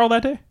talk to Carl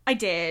that day? I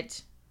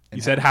did. He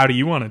said, "How do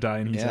you want to die?"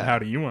 And he Yeah. said, "How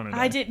do you want to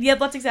die?" I did. Yeah,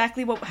 that's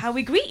exactly how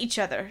we greet each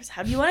other.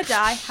 How do you want to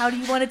die? How do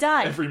you want to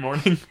die? Every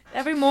morning.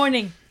 Every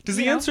morning. Does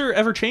the You know? answer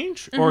ever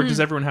change, or does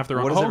everyone have their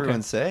own? What does Oh, okay.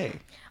 everyone say?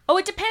 Oh,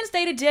 it depends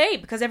day to day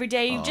because every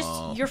day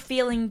you're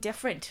feeling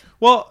different.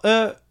 Well,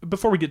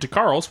 before we get to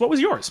Carl's, what was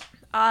yours?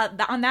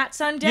 On that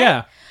Sunday.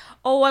 Yeah.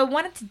 Oh, I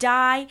wanted to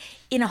die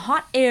in a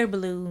hot air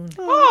balloon.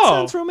 That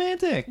sounds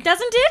romantic.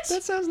 Doesn't it?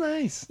 That sounds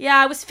nice. Yeah,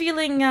 I was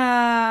feeling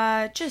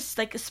just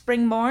like a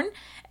spring morn,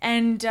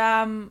 and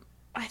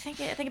I think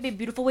it'd be a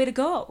beautiful way to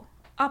go.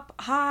 Up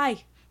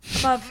high,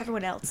 above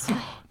everyone else.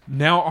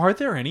 Now, are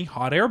there any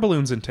hot air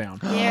balloons in town?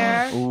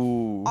 There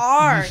Ooh.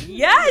 are.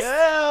 Yes.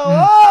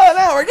 Oh,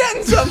 now we're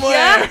getting somewhere.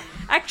 Yeah.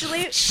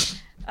 Actually,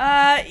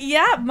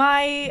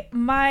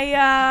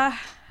 my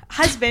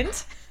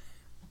husband.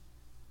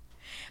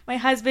 My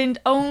husband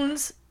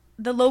owns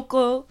the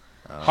local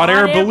Hot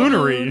air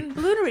balloonery.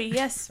 Balloonery,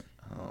 yes.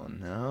 Oh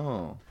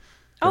no.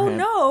 Oh Perhaps-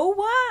 no!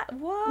 What?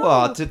 Whoa.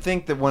 Well, to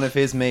think that one of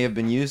his may have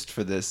been used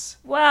for this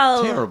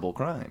Well, terrible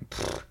crime.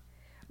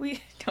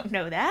 we don't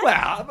know that.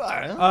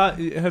 Well,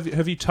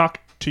 Have you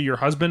talked to your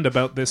husband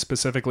about this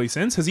specifically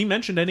since? Has he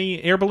mentioned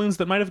any air balloons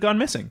that might have gone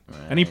missing?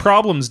 Any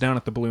problems down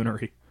at the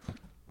balloonery?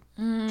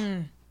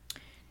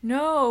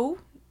 No,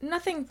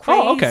 nothing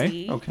crazy. Oh,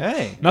 okay.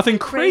 okay. Nothing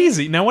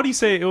crazy. Now, what do you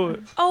say?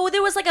 Oh,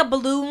 there was like a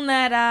balloon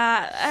that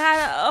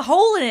had a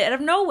hole in it out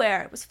of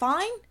nowhere. It was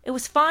fine. It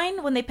was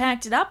fine when they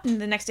packed it up,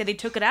 and the next day they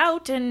took it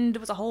out, and there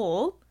was a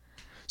hole.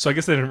 So I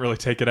guess they didn't really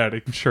take it out.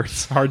 I'm sure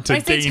it's hard to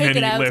When I say gain take any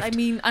it out, lift. I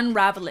mean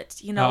unravel it.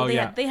 You know, Oh,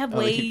 yeah. they have Oh,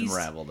 they ways. keep them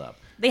raveled up.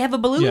 They have a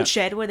balloon Yeah.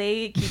 shed where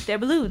they keep their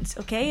balloons,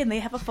 okay? And they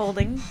have a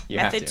folding You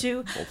have method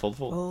to. to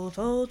Fold.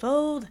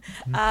 fold.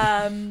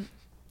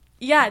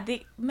 Yeah,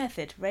 the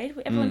method, right?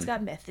 Everyone's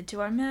got method to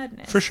our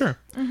madness. For sure.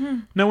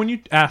 Now, when you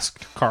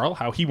asked Carl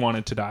how he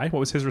wanted to die, what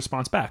was his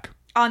response back?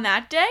 On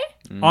that day,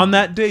 On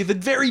that day, the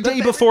very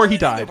day before he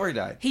died. Before he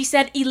died. he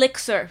said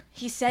elixir.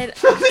 He said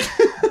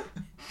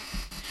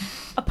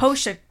a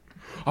potion.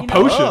 A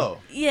potion. Oh.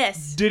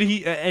 Yes. Did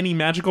he any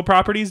magical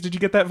properties? Did you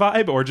get that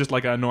vibe, or just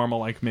like a normal,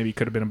 like maybe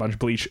could have been a bunch of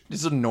bleach?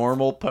 This is a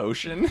normal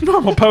potion.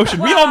 Normal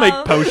potion. We all make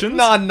Well- potions.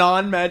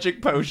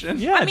 Non-magic potion.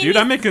 Yeah, I mean, dude,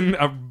 he's- I'm making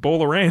a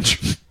bowl of ranch.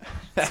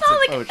 That's It's not a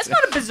like potion. it's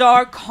not a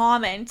bizarre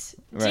comment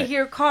to Right.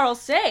 hear Carl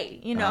say.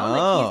 You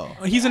know,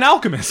 Oh. He's an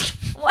alchemist.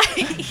 like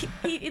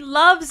he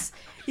loves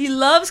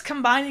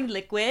combining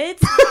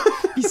liquids.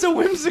 He's so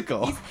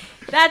whimsical.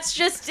 That's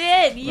just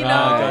it. You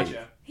know.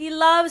 Gotcha. He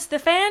loves the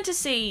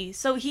fantasy,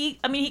 so he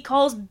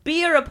calls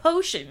beer a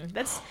potion.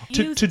 That's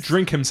To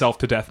drink himself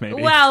to death,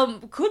 maybe. Well,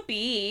 could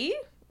be.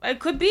 It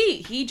could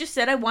be. He just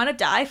said, "I want to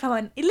die from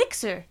an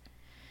elixir."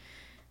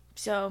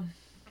 So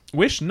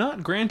Wish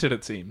not granted,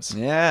 it seems.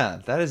 Yeah,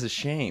 that is a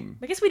shame.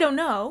 I guess we don't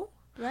know,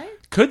 right?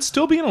 Could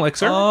still be an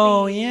elixir.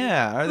 Oh,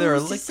 yeah. Are there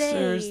Who's to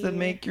elixirs say? that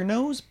make your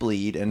nose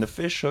bleed and a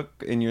fish hook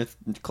in your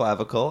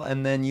clavicle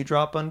and then you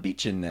drop on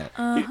beaching net?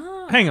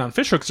 Hang on,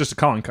 fishhook's just a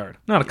calling card,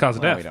 not a cause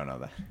of Well, death. we don't know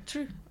that.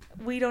 True.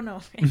 We don't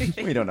know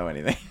anything. We don't know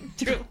anything.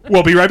 True.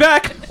 We'll be right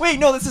back. Wait,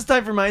 no, this is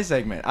time for my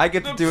segment. I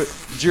get to do it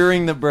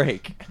during the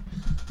break.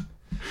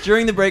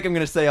 During the break, I'm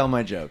going to say all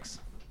my jokes.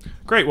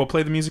 Great, we'll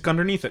play the music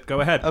underneath it.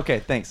 Go ahead. Okay,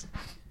 thanks.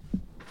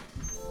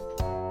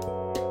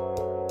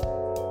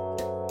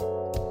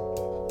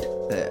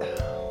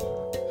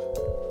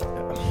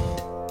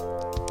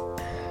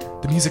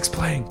 The music's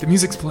playing. The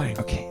music's playing.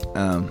 Okay,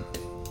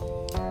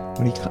 what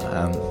do you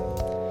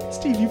call,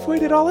 Steve, you've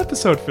waited all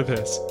episode for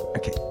this.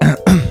 okay,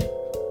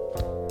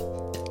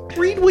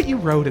 Read what you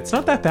wrote. It's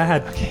not that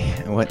bad.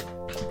 what,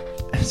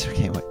 it's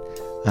okay, what,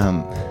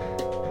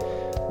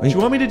 Do you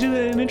want me to do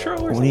an intro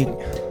or what do something?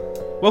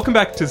 you, Welcome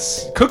back to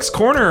Cook's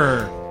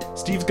Corner.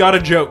 Steve's got a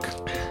joke.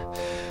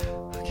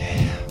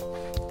 okay,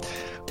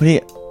 what do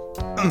you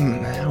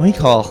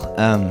call,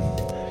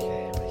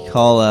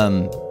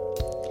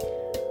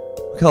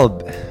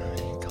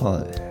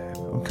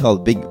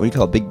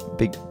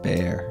 big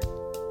bear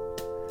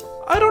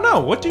I don't know.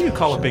 What do you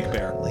call a big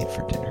bear? late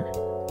for dinner?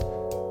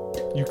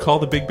 You call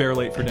the big bear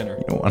late for dinner.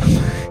 You don't want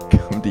him to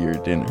come to your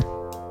dinner.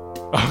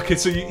 Okay,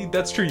 so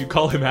that's true. You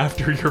call him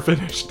after you're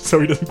finished, so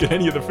he doesn't get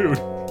any of the food.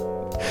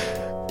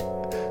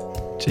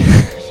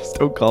 Just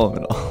don't call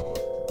him at all.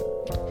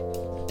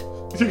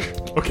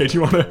 Okay, do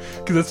you want to...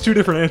 Because that's two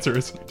different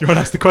answers. Do you want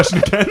to ask the question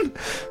again?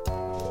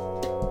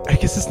 I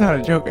guess it's not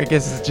a joke. I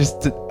guess it's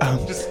just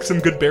Just some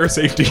good bear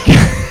safety.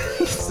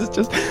 this is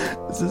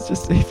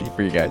just safety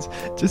for you guys.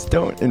 Just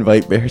don't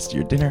invite bears to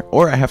your dinner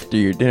or after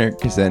your dinner,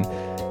 because then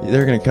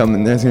they're gonna come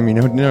and there's gonna be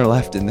no dinner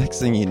left, and next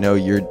thing you know,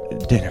 you're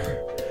dinner.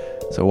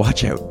 So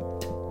watch out.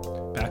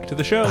 Back to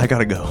the show. I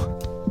gotta go.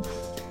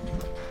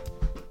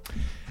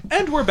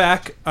 And we're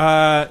back.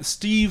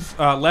 Steve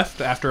left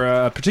after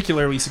a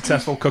particularly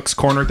successful Cook's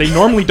Corner. They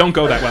normally don't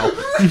go that well.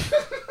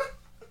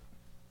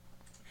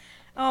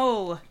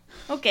 Oh,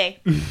 okay.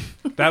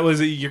 That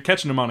was... You're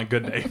catching him on a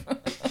good day.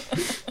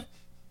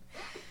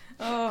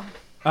 Oh,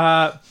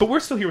 But we're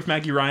still here with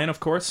Maggie Rhhhhn, of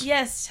course.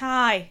 yes.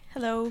 Hi.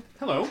 Hello.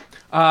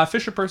 Hello.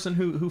 Fisher person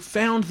who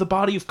found the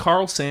body of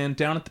Carl Sand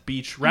down at the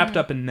beach, wrapped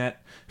up in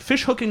net,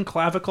 fish hook in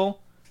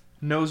clavicle,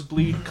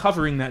 nosebleed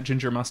covering that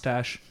ginger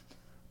mustache,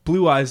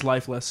 blue eyes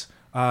lifeless,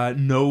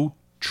 no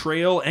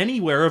trail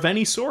anywhere of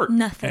any sort.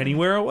 Nothing.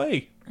 Anywhere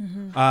away.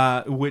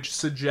 Which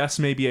suggests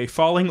maybe a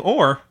falling,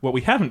 or what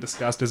we haven't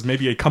discussed is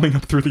maybe a coming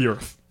up through the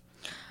earth.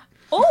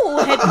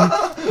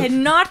 Oh, had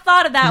not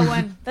thought of that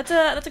one. That's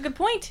a good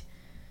point.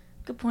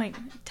 Good point.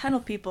 Tunnel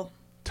people.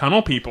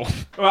 Tunnel people.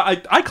 Well,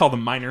 I call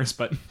them miners,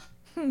 but...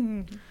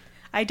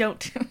 I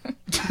don't.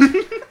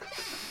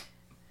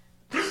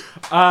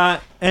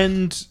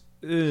 And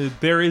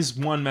there is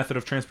one method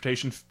of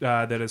transportation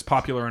that is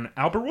popular in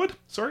Alberwood.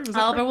 Sorry, was that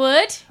right?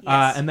 Alberwood?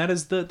 Yes. And that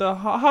is the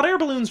hot air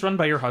balloons run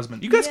by your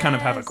husband. You guys kind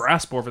of have a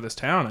grasp over this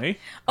town, eh?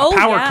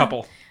 Power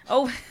couple.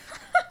 Oh,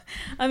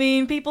 I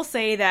mean, people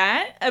say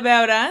that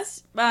about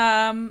us,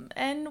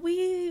 and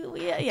we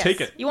yes.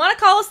 Take it. You want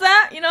to call us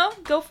that?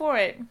 Go for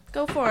it.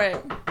 Go for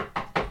it.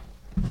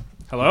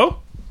 Hello?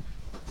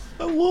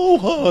 Hello,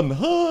 hon.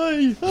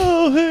 Hi.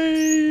 Oh,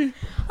 hey.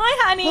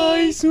 Hi, honey.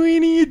 Hi,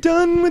 sweetie. You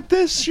done with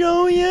this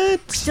show yet?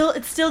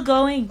 It's still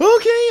going.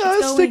 Okay,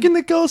 I'll going. stick in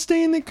the car,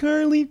 stay in the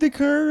car, leave the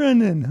car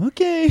running.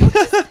 Okay.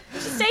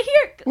 Just stay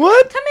here.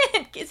 What? Come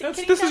in.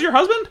 This is your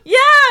husband? Yeah.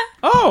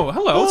 Oh,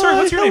 hello. Sorry,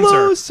 what's your name, sir?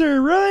 Hello, sir.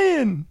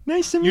 Rhyyhn.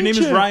 Nice to meet you. Your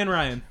name is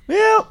Rhyyahn.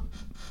 Yeah.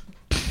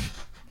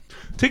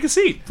 Take a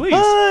seat, please.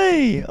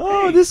 Hi.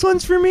 Oh, Hey. this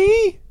one's for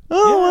me?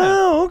 Oh, Yeah.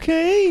 wow.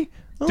 Okay.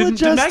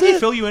 Did Maggie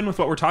fill you in with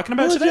what we're talking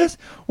about today?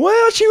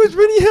 Well, she was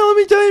pretty, let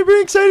me tell you,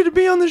 pretty excited to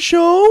be on the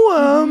show.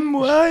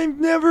 I've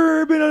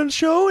never been on a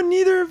show, and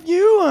neither of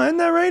you. Isn't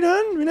that right,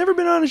 hon? We've never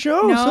been on a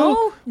show. No,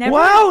 so, never.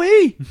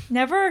 Wowie.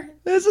 Never.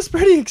 This is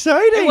pretty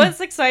exciting. I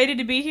was excited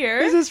to be here.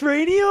 Is this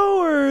radio,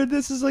 or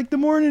this is like the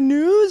morning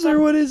news, or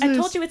what is this? I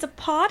told you it's a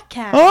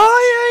podcast.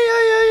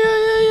 Oh,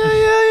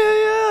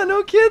 yeah.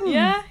 No kidding.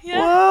 Yeah.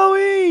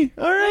 Wowie.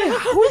 All right.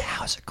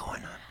 How's it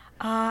going on?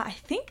 I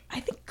think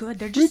good.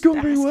 They're just going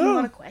asking pretty well. a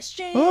lot of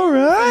questions. All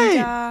right.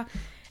 And,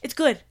 it's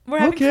good. We're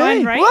having Okay.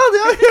 fun, right?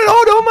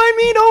 Well, don't mind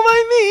me.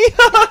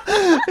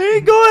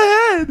 Hey,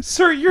 go ahead.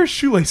 Sir, your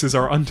shoelaces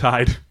are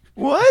untied.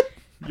 What?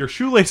 Your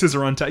shoelaces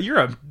are untied.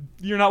 You're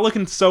not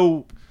looking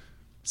so...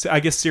 I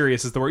guess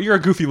serious is the word. You're a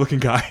goofy-looking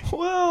guy.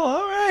 Well,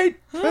 all right.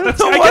 I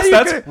guess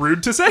that's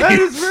rude to say. That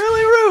is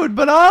really rude,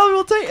 but I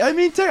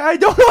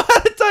don't know how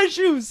to tie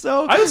shoes,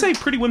 so... I would say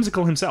pretty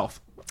whimsical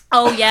himself.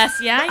 Oh, yes.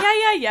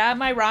 Yeah.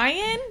 My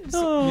Rhyyhn?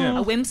 Yeah.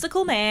 A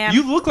whimsical man.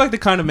 You look like the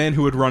kind of man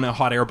who would run a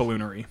hot air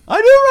balloonery. I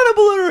do run a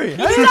balloonery.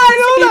 I didn't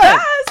know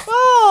that. does.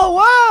 Oh,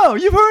 wow.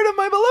 You've heard of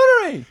my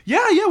balloonery.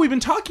 Yeah, we've been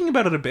talking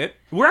about it a bit.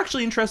 We're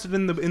actually interested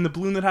in the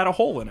balloon that had a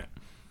hole in it.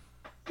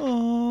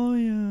 Oh,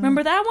 yeah.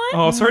 Remember that one?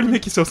 Oh, sorry to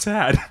make you so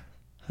sad.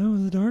 That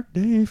was a dark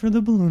day for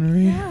the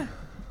balloonery. Yeah.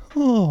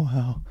 Oh,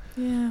 wow.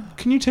 Yeah.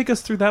 Can you take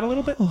us through that a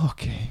little bit?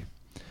 Okay.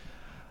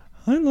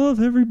 I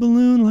love every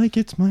balloon like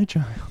it's my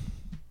child.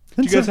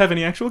 Do you guys have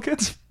any actual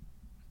kids?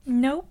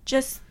 Nope,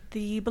 just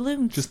the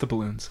balloons. Just the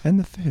balloons. And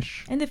the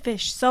fish. And the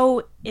fish.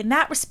 So, in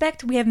that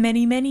respect, we have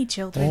many, many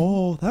children.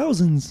 Oh,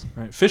 thousands.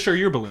 Right. Fish are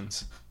your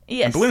balloons.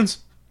 Yes. And balloons,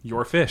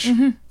 your fish.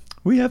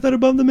 We have that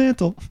above the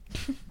mantle.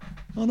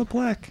 On a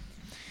plaque.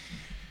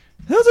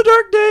 That was a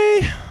dark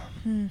day.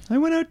 I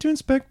went out to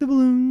inspect the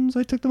balloons.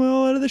 I took them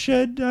all out of the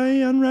shed. I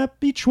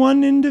unwrapped each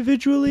one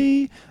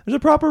individually. There's a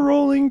proper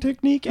rolling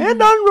technique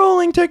and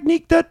unrolling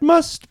technique that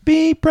must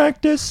be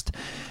practiced.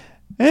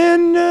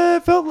 And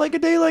it felt like a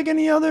day like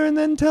any other, and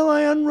then till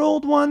I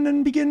unrolled one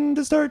and began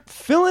to start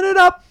filling it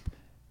up.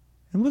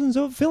 It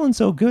wasn't feeling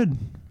so good.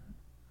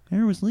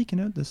 Air was leaking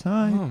out the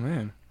side. Oh,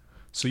 man.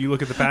 So you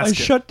look at the basket.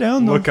 I shut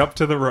down the... Look up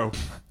to the rope.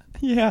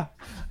 Yeah.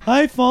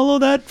 I follow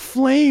that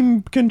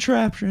flame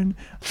contraption.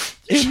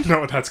 You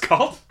know what that's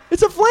called?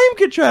 It's a flame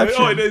contraption.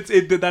 Oh,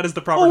 that is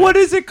the proper Oh, name. what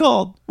is it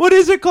called? What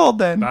is it called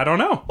then? I don't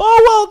know.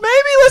 Oh, well,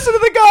 maybe listen to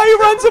the guy who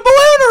runs a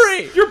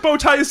balloonery. Your bow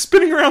tie is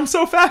spinning around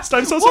so fast.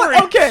 I'm so sorry.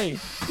 What? Okay,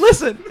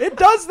 listen. It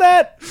does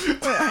that.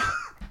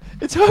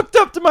 It's hooked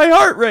up to my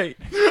heart rate.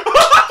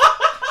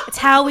 It's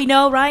how we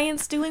know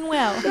Ryan's doing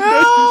well.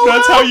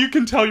 That's how you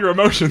can tell your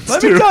emotions, Let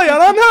too. me tell you,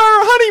 on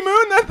her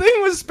honeymoon, that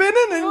thing was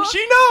spinning, and she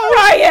knows.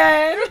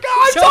 Ryan!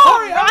 I'm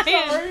sorry. I'm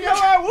Ryan! sorry.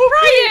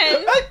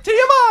 Ryan!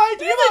 TMI.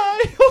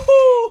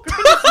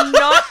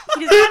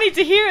 He does not need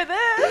to hear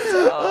this.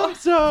 I'm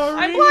sorry.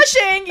 I'm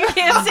blushing. You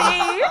can't see.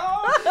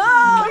 Oh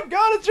my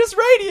God, it's just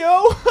radio.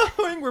 I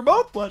mean, we're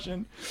both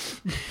blushing.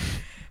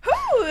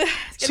 Whew, it's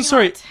So getting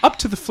sorry, hot. up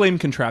to the flame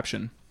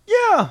contraption.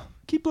 Yeah.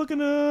 Keep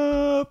looking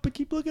up.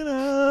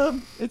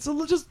 It's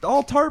just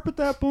all tarp at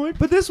that point.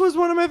 But this was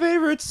one of my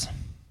favorites.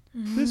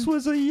 This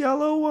was a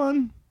yellow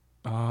one.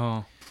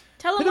 Oh.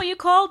 Tell him what you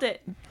called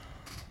it.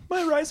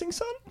 My rising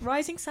sun.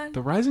 Rising sun.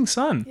 The rising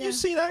sun. Yeah. You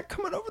see that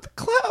coming over the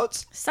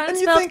clouds. Sun and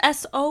you spelled think,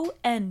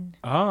 S-O-N.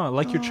 Ah,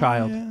 like your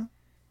child. Yeah.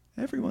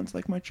 Everyone's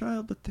like my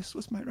child, but this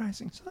was my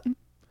rising sun.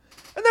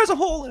 And there's a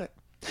hole in it.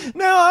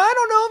 Now, I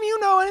don't know if you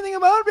know anything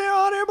about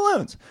hot air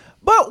balloons,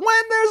 but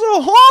when there's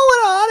a hole in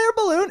a hot air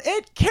balloon,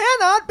 it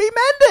cannot be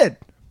mended.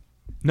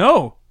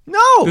 No.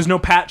 No. There's no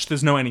patch.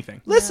 There's no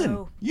anything. Listen,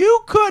 No. you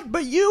could,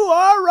 but you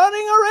are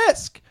running a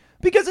risk.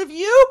 Because if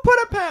you put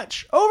a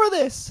patch over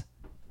this,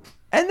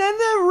 and then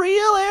the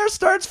real air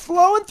starts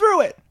flowing through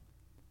it,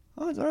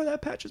 odds are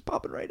that patch is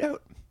popping right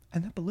out.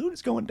 And that balloon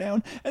is going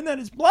down, and that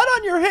is blood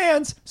on your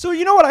hands. So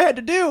you know what I had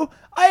to do?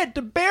 I had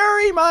to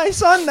bury my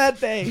son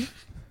that day.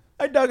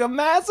 I dug a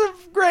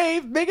massive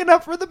grave big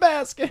enough for the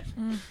basket.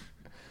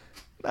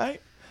 I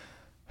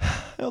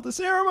held a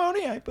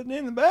ceremony. I put it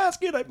in the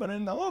basket. I put it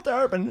in the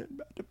altar,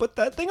 and to put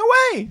that thing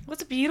away. It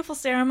was a beautiful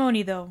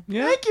ceremony, though.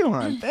 Yeah. Thank you,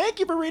 hon. Thank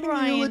you for reading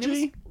Rhhhhn, the it eulogy.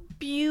 was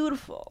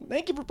beautiful.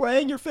 Thank you for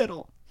playing your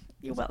fiddle.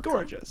 You're welcome.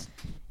 Gorgeous.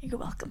 You're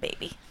welcome,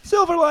 baby.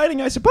 Silver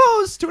lining, I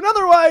suppose, to an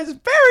otherwise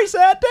very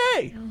sad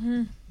day.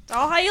 It's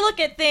all how you look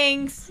at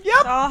things. Yep.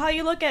 It's all how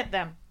you look at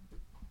them.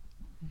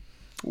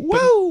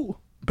 Woo!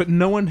 But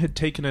no one had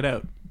taken it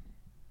out.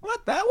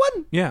 What, that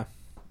one? Yeah.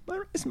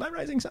 It's my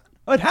rising sun.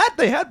 Oh,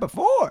 they had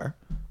before.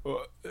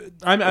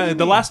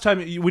 The last time,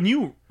 when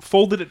you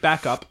folded it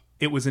back up,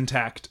 it was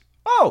intact.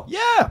 Oh,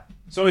 yeah.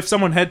 So if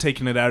someone had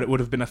taken it out, it would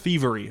have been a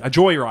thievery, a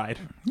joyride.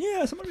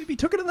 Yeah, someone maybe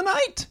took it in the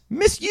night,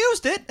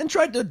 misused it, and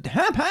tried to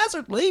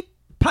haphazardly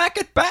pack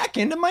it back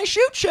into my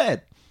chute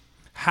shed.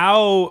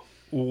 How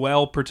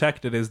well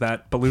protected is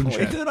that balloon We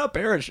shed? did not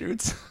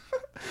parachutes.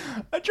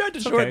 I tried to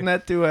shorten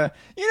that to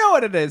you know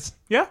what it is.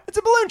 Yeah? It's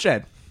a balloon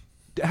shed.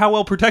 How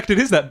well protected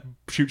is that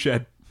chute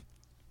shed?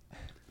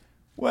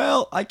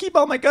 Well, I keep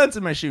all my guns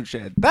in my chute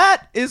shed.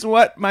 That is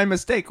what my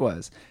mistake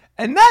was.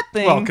 And that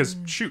thing... Well, because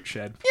chute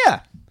shed.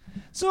 Yeah.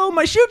 So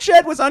my chute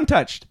shed was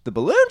untouched. The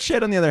balloon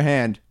shed, on the other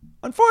hand,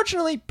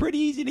 unfortunately, pretty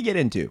easy to get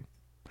into.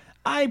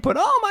 I put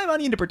all my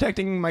money into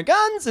protecting my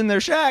guns in their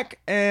shack,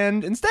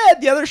 and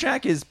instead, the other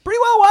shack is pretty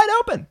well wide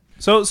open.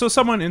 So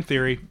someone, in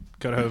theory,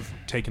 could have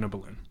taken a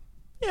balloon.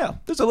 Yeah,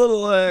 there's a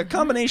little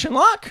combination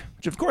lock,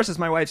 which of course is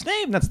my wife's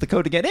name. That's the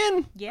code to get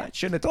in. Yeah. I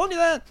shouldn't have told you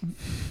that.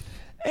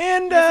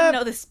 And, He doesn't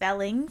know the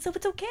spelling, so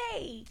it's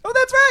okay. oh,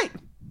 that's right.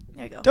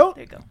 There you go. Don't-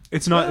 There you go.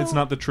 It's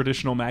not the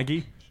traditional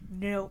Maggie.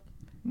 No.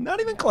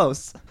 Not even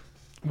close.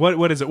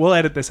 What is it? We'll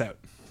edit this out.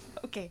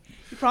 Okay.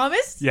 You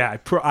promise? Yeah,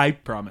 I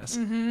promise.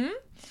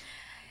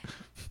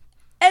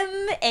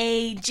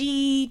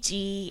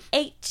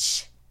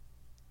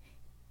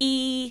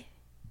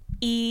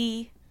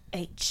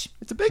 Maggehh.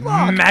 It's a big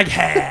lock.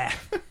 Maggie.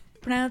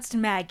 Pronounced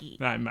Maggie.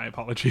 My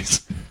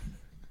apologies.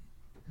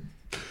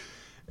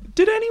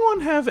 Did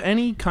anyone have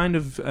any kind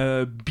of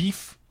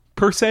beef,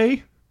 per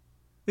se?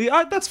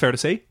 Yeah, that's fair to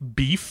say.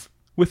 Beef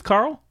with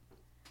Carl?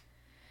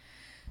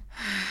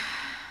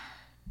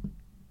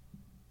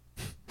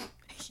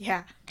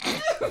 Yeah.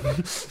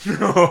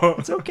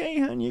 It's okay,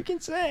 hon. You can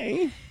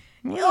say.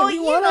 Oh, we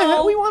you want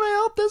know. to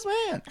help this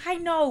man. I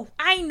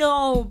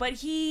know, but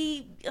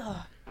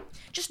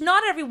just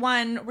not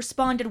everyone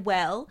responded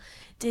well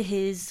to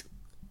his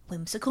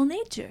whimsical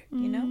nature,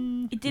 you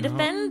know? It did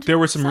offend There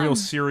were some real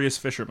serious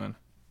fishermen.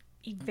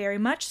 Very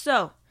much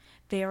so.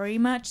 Very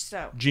much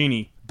so.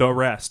 Jeannie, the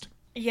rest.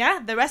 Yeah,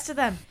 the rest of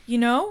them, you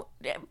know?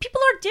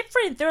 People are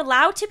different. They're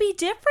allowed to be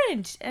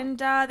different. And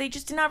they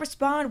just did not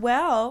respond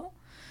well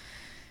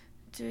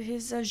to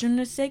his je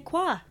ne sais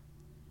quoi.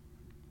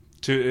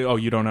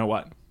 You don't know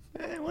what?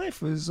 My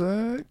wife was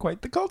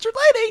quite the cultured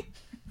lady.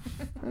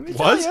 Let me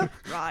Was? tell you.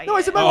 Right. No,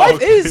 I said my Oh, wife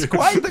okay. is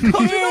quite the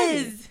cultured lady.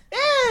 Is.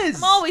 Is.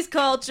 I'm always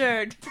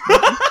cultured.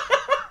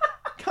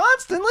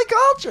 Constantly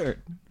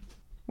cultured.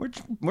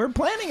 We're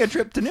planning a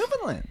trip to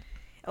Newfoundland.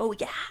 Oh,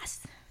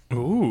 yes.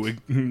 Ooh,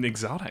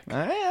 exotic.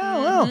 Yeah,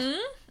 well,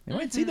 you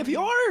might see the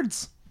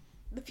fjords.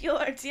 The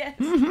fjords, yes.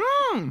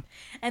 Mm-hmm.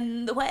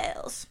 And the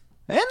whales.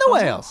 And the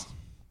whales.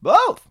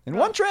 Both in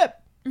one trip.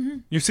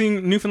 You're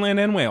seeing Newfoundland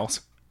and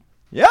Wales.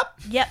 Yep.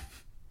 Yep.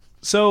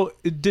 So,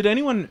 did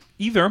anyone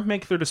either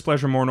make their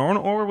displeasure more known,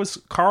 or was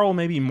Carl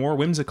maybe more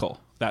whimsical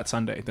that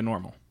Sunday than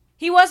normal?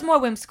 He was more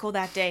whimsical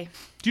that day.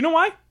 Do you know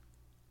why?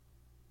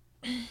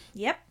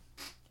 Yep.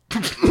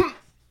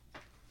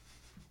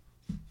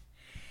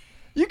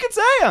 You can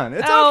say on.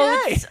 It's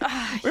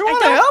okay. We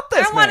want to help this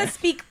I don't want man. to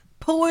speak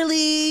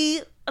poorly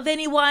of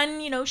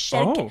anyone,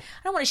 shed. Oh.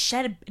 I don't want to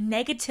shed a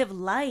negative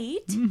light.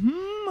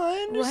 I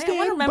Right? understand. I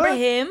want to remember but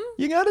him.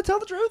 You got to tell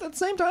the truth at the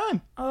same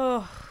time.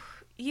 Oh,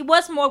 he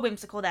was more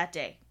whimsical that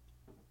day.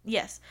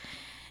 Yes.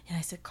 And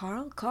I said,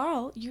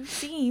 Carl, you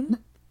seem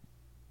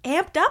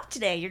amped up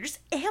today. You're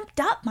just amped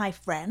up, my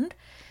friend.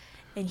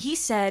 And he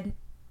said,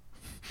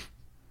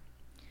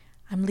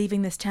 I'm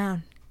leaving this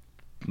town.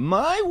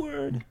 My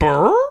word.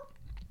 Burr?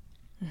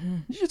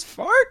 You just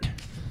fart?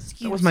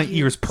 That was my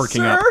ears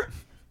perking Sir? up.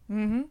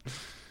 Mm-hmm.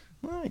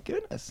 My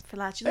goodness.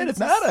 Flatulence Hey, it's is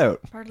not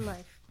out. part of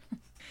life.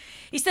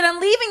 He said, I'm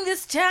leaving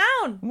this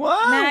town.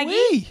 Wow.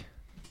 Maggie.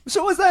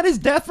 So was that his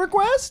death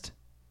request?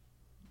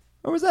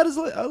 Or was that his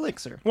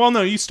elixir? Well,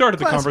 no, you started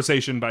the Classic.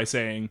 conversation by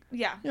saying,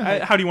 Yeah.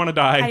 how do you want to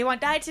die? How do you want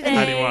to die today?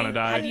 How do you want to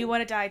die? How do you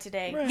want to die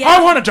today? Right. Yeah.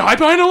 I want to die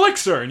by an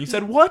elixir. And you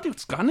said, what?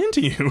 It's gotten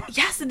into you.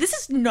 Yes, this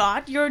is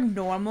not your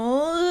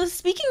normal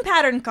speaking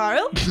pattern,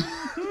 Carl.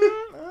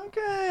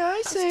 Okay, I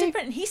It's see.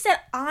 different. He said,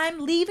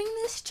 I'm leaving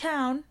this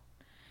town.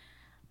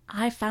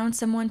 I found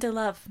someone to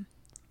love.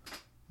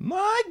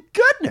 My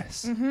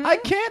goodness. I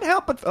can't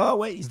help but... Oh,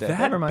 wait, he's dead. That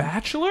Never mind.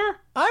 bachelor?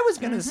 I was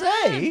going to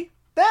say,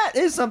 that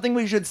is something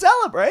we should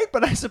celebrate,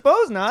 but I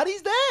suppose not.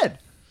 He's dead.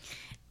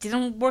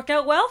 Didn't work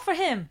out well for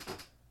him.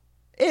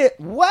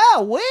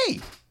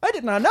 Wowee. I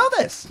did not know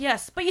this.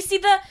 Yes, but you see,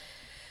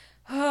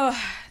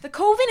 the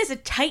Coven is a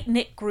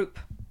tight-knit group.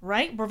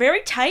 right? We're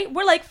very tight.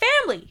 We're like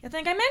family. I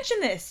think I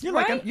mentioned this. You're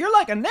right?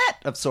 like a net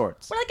of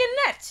sorts. We're like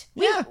a net.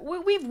 Yeah.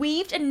 We've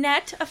weaved a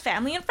net of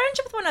family and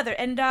friendship with one another.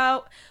 And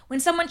when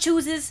someone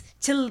chooses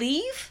to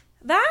leave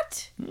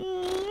that,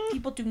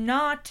 people do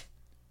not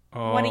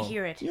want to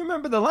hear it. You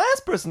remember the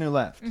last person who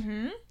left?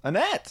 Mm-hmm.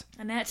 Annette.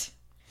 Annette.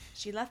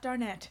 She left our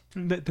net.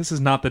 This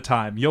is not the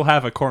time. You'll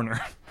have a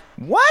corner.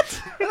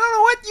 What? I don't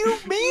know what you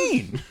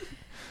mean.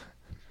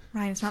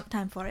 Ryan, it's not the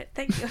time for it.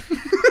 Thank you.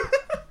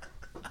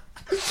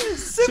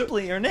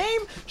 Simply her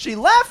name. She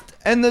left,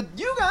 and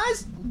you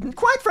guys,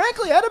 quite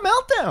frankly, had a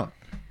meltdown.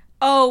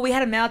 Oh, we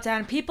had a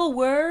meltdown. People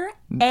were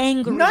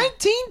angry.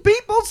 19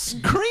 people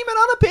screaming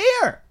on a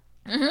pier.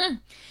 Mm-hmm.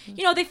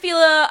 You know, they feel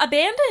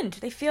abandoned.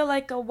 They feel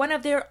like one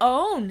of their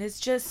own has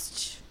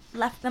just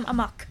left them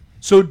amok.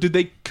 So did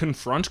they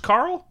confront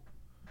Carl?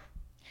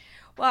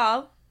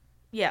 Well,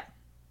 yeah,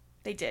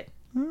 they did.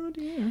 Oh,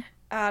 dear.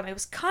 It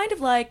was kind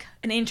of like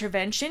an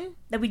intervention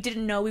that we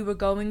didn't know we were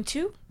going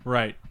to.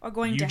 Right. Or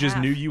going you to just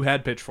have. knew you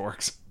had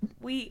pitchforks.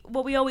 We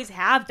always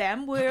have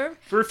them. We're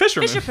For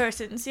fishermen. fisher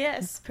persons,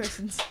 yes.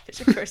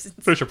 Fisher persons.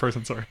 Fisher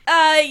person, sorry.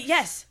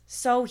 Yes.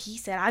 So he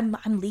said,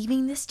 I'm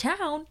leaving this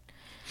town.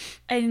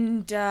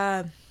 And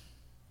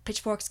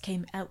pitchforks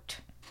came out.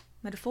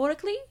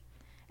 Metaphorically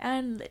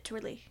and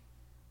literally.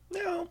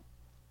 No.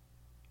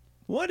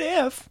 What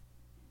if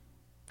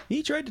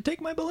he tried to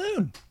take my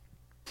balloon?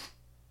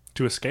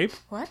 To escape?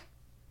 What?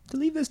 To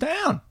leave this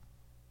town.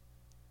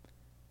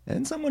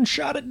 And someone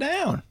shot it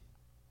down.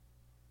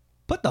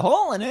 Put the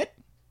hole in it.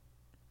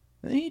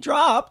 And he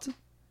dropped.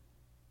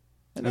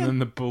 And then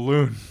the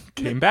balloon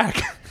came back.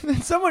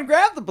 Then someone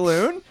grabbed the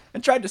balloon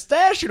and tried to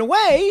stash it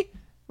away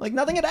like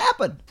nothing had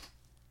happened.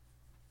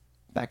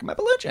 Back in my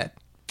balloon shed.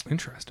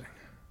 Interesting.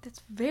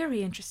 That's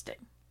very interesting.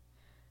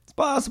 It's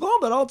possible,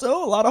 but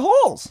also a lot of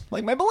holes,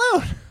 like my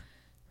balloon.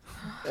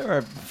 There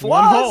are One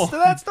flaws hole. to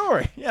that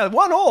story. Yeah,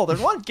 one hole. There's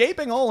one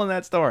gaping hole in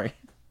that story.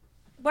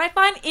 What I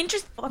find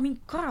interesting...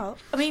 not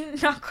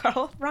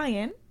Carl.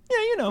 Ryan. Yeah,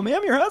 you know me.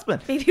 I'm your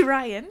husband. Baby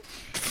Ryan.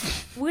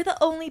 We're the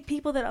only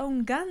people that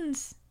own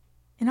guns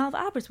in all of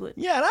Aberystwyth.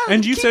 Yeah,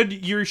 And you said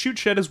your shoot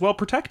shed is well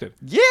protected.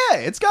 Yeah,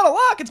 it's got a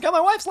lock. It's got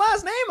my wife's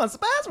last name on the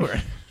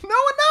password. No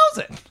one knows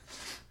it.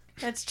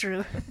 That's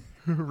true.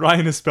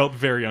 Ryan is spelt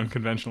very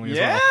unconventionally as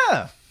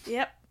well.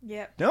 Yeah.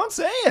 Yep. Don't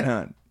say it,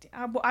 hon.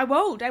 I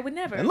won't. I would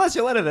never. Unless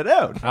you'll edit it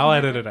out. I'll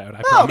edit it out,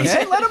 I promise.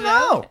 Okay, let him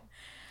know.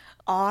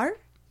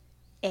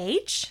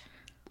 R-H...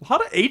 A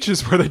lot of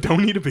H's where they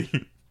don't need to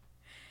be.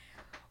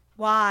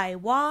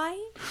 Y-A-H-N.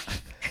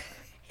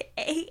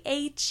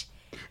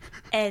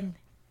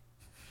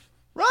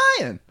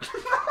 Ryan.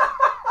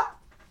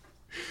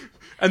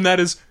 And that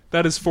is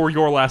for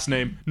your last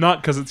name,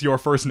 not because it's your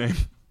first name.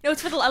 No,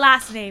 it's for the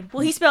last name.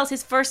 Well, he spells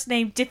his first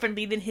name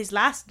differently than his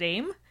last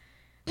name.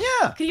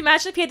 Yeah. Can you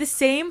imagine if he had the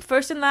same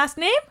first and last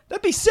name?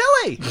 That'd be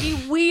silly. That'd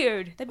be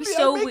weird. That'd be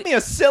so Make weird. me a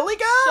silly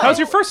guy. How's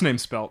your first name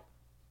spelt?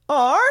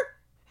 R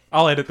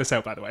I'll edit this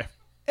out, by the way.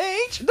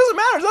 H. It doesn't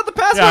matter. It's not the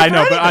password. Yeah, I for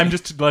know, but anything. I'm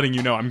just letting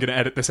you know I'm going to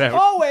edit this out.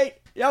 Oh wait.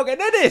 Yeah, okay.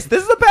 It is.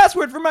 This is the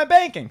password for my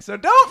banking. So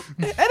don't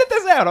edit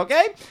this out,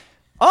 okay?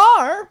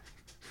 R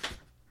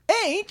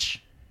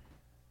H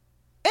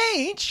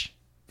H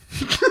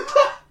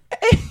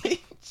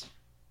H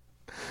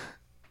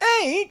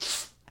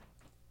H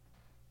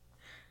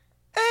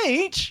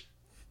H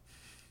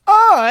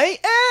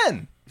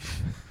I-N.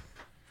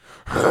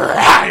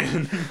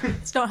 Ryan!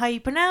 It's not how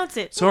you pronounce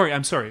it. Sorry,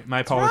 I'm sorry.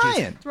 My apologies.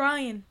 Ryan. It's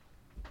Ryan.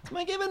 It's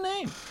my given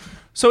name.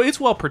 So it's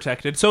well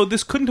protected, so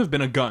this couldn't have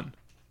been a gun.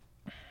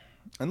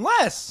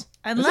 Unless.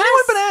 Has Unless-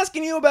 anyone been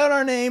asking you about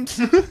our names?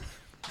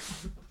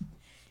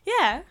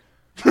 Yeah.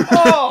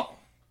 Oh!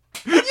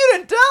 You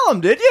didn't tell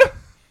them, did you?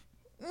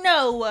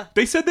 No.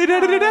 They said they'd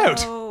edit it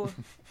out. Oh.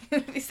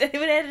 They said they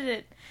would edit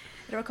it.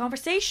 In our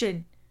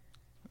conversation.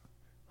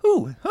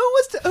 Who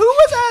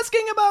was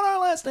asking about our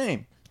last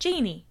name?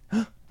 Jeannie.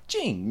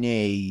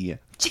 Jeannie.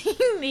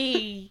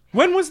 Jeannie.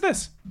 When was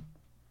this?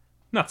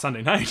 Not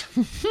Sunday night.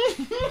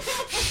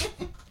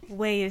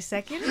 Wait a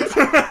second.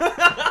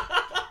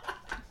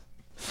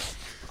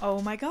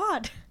 Oh my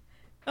god.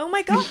 Oh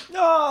my god.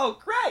 Oh,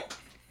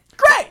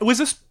 great. Was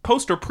this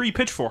post or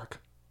pre-pitchfork?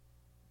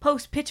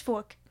 Post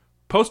pitchfork.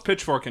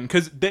 Post-pitchforking,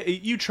 because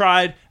you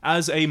tried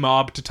as a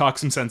mob to talk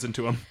some sense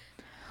into him.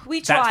 We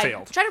That tried.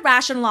 failed. Tried to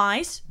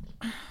rationalize.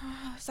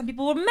 Some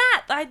people were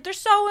mad. They're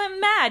so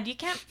mad. You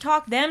can't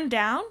talk them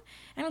down.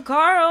 And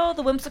Carl,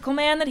 the whimsical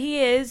man that he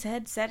is,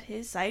 had set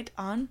his sight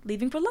on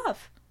leaving for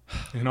love.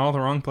 In all the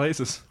wrong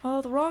places.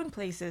 All the wrong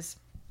places.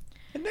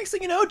 And next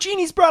thing you know,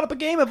 Jeannie's brought up a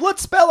game of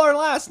let's spell our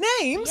last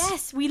names.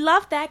 Yes, we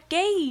love that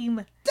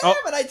game. Damn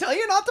it, I tell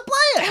you not to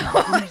play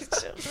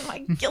it. It's my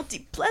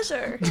guilty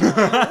pleasure.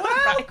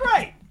 Well,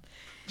 great.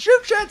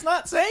 Shoot shed's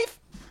not safe.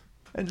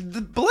 And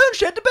the balloon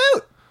shed to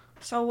boot.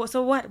 So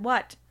what?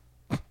 What?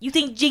 You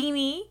think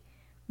Jeannie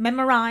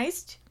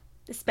memorized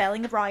the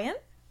spelling of Ryan?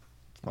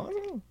 It's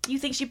possible. You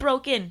think she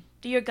broke in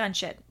to your gun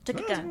shed, took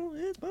a gun? Possible.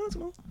 It's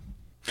possible.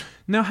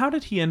 Now, how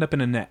did he end up in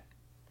a net?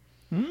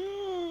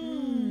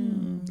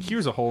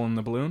 Here's a hole in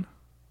the balloon.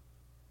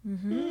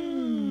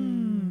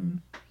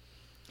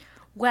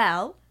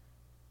 Well,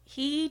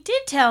 he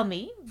did tell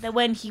me that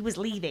when he was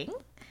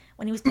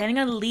planning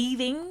on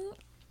leaving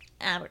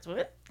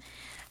Aberystwyth,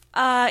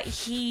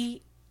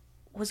 he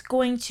was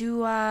going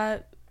to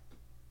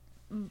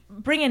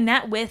bring a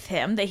net with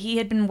him that he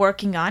had been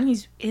working on.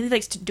 He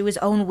likes to do his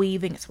own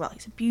weaving as well.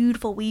 He's a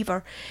beautiful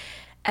weaver.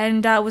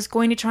 And was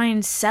going to try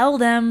and sell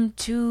them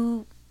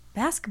to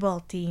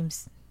basketball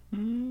teams.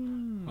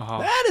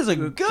 That is a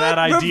good that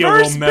idea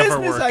reverse will never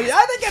business work. idea.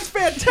 I think it's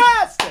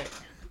fantastic.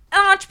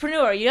 An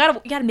entrepreneur, you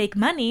gotta make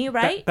money,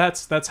 right?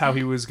 That's how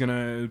he was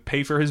gonna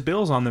pay for his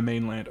bills on the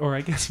mainland. Or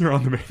I guess you're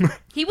on the mainland.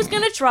 He was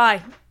gonna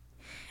try.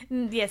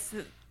 Yes,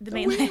 the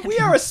mainland. We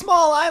are a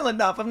small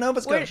island off of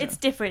Nova Scotia. It's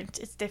different.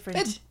 It's different.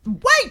 It's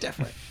way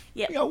different.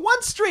 Yep. You got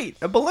one street,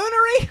 a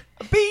balloonery,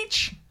 a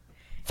beach,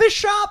 fish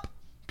shop,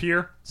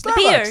 Pier. The Starbucks.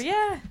 beer,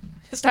 yeah.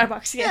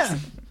 Starbucks, yes.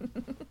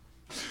 Yeah.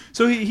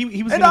 So he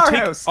was And gonna our take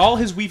house. all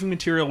his weaving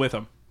material with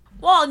him.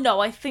 Well, no,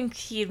 I think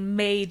he had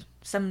made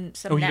some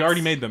Oh, he nets.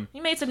 already made them. He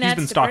made some He's nets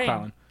been to bring.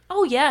 stockpiling.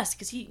 Oh, yes,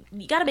 because you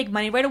got to make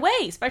money right away,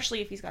 especially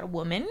if he's got a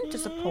woman to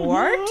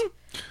support.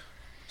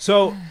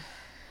 So,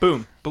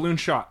 boom, balloon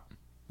shot.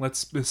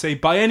 Let's say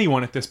by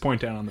anyone at this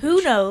point down on the Who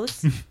beach.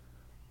 knows?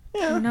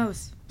 Who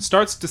knows?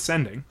 Starts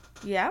descending.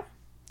 Yeah.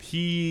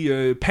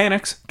 He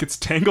panics, gets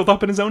tangled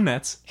up in his own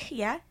nets.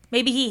 Yeah.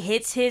 Maybe he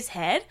hits his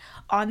head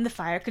on the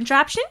fire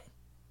contraption.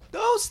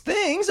 Those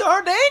things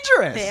are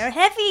dangerous. They're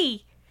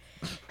heavy.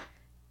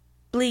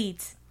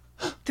 Bleeds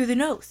through the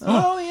nose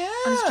Oh, on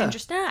his yeah. ginger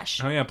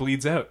stash. Oh yeah,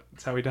 bleeds out.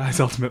 That's how he dies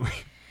ultimately.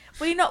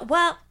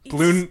 Well,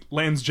 Balloon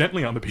lands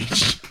gently on the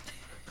beach.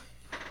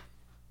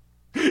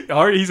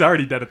 He's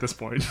already dead at this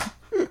point.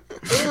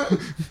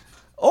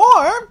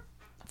 Or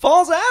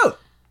falls out.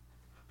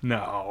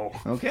 No.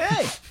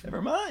 Okay,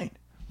 never mind.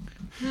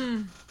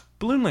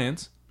 Balloon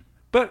lands.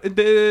 But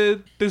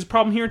there's a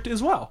problem here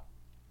as well.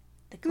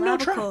 the No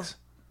clavicle. tracks.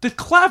 The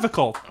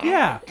clavicle.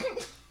 Yeah.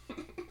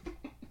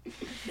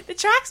 The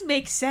tracks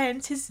make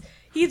sense.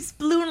 His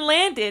balloon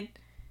landed.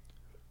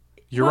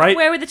 You're right.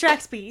 Where would the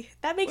tracks be?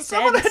 That makes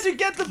Someone sense. had to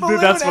get the balloon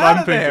that's what out I'm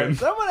of there. thinking.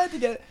 Someone had to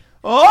get.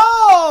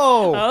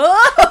 Oh!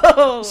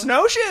 Oh!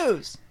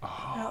 Snowshoes.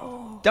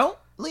 No. Don't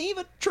leave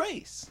a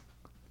trace.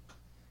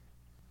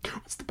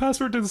 What's the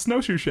password to the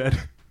snowshoe shed?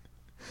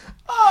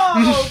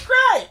 Oh,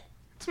 great!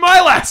 It's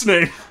my last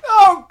name.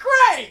 Oh,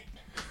 great!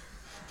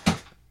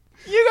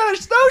 You got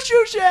a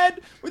snowshoe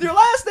shed with your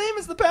last name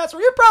as the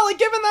password. You're probably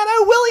giving that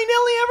out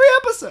willy-nilly every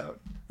episode.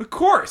 Of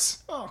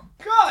course. Oh,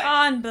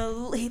 God.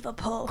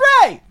 Unbelievable.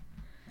 Great!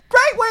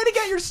 Great way to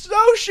get your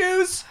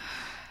snowshoes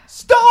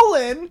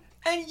stolen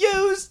and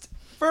used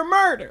for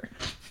murder.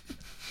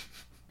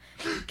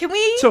 Can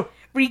we So-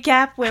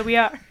 recap where we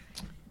are?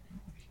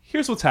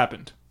 Here's what's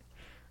happened.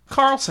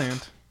 Carl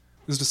Sand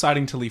is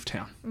deciding to leave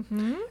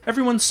town.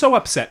 Everyone's so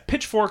upset.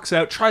 Pitchforks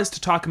out, tries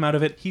to talk him out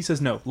of it. He says,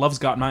 no, love's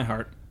got my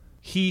heart.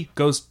 He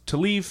goes to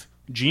leave.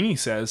 Jeannie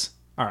says,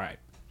 all right,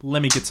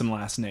 let me get some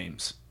last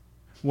names.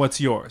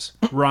 What's yours?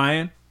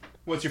 Ryan?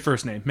 What's your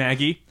first name?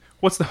 Maggie?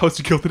 What's the host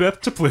who killed to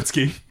death?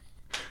 Toplitsky.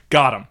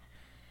 Got him.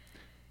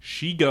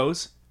 She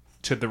goes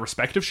to the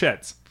respective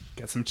sheds,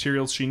 gets the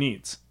materials she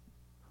needs.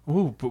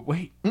 Ooh, but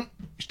wait.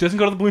 She doesn't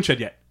go to the balloon shed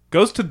yet.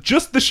 Goes to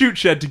just the shoot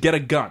shed to get a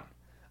gun.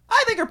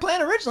 I think her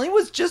plan originally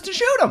was just to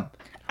shoot him.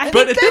 I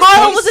But think at this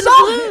Carl point- was in the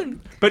saw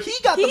balloon. But He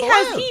got the He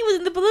balloon. was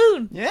in the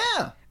balloon,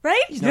 Yeah.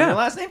 right? He's known Yeah. her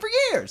last name for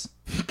years.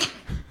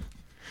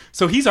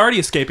 so he's already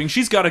escaping.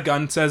 She's got a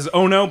gun, says,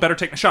 oh no, better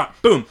take a shot.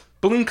 Boom.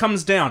 Balloon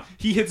comes down.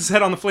 He hits his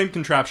head on the flame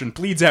contraption,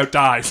 bleeds out,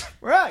 dies.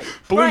 Right.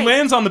 Balloon Right.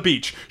 lands on the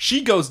beach.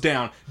 She goes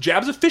down,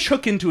 jabs a fish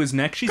hook into his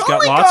neck. She's got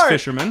Calling lots of card.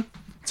 fishermen.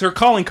 It's her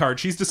calling card.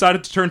 She's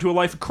decided to turn to a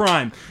life of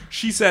crime.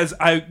 She says,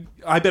 I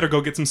better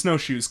go get some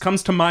snowshoes.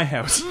 Comes to my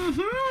house.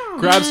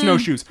 Grabs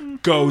snowshoes.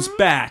 Goes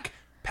back.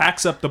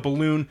 Packs up the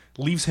balloon.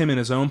 Leaves him in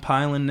his own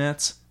pile in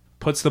nets.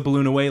 Puts the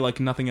balloon away like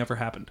nothing ever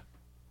happened.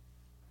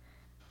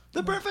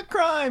 The perfect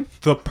crime.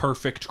 The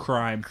perfect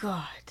crime.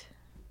 God.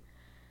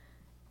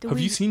 Have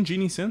you seen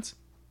Jeannie since?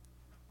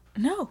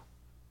 No.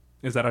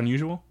 Is that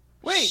unusual?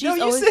 Wait, She's no,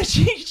 you always- said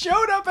she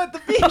showed up at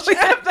the beach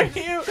after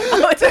you.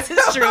 Oh, this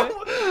is true.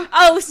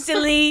 Oh,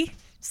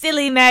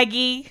 silly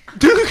Maggie.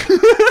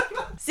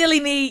 Silly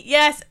me.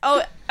 Yes.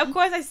 Oh, of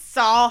course I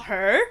saw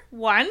her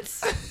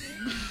once.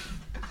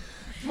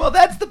 Well,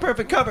 that's the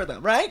perfect cover, though,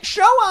 right?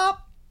 Show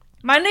up.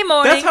 Monday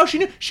morning. That's how she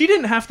knew. She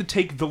didn't have to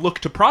take the look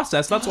to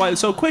process. That's why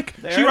it's so quick.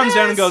 There She it runs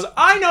down and is. goes,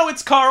 I know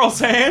it's Carl's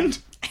hand.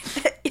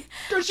 She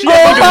She Oh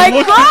hasn't my even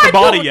looked at the God,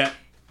 body no. yet.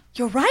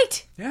 You're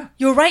right. Yeah.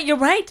 You're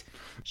right.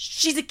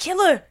 She's a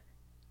killer.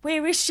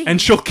 Where is she?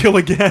 And she'll kill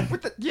again.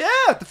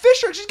 The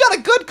fish hook. She's got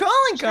a good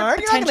calling card. You're not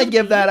potential going to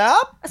give that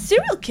up. A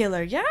serial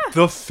killer. Yeah.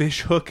 The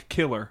fish hook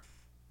killer.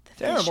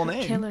 Terrible Fish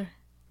name. Killer.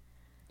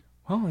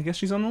 Well, I guess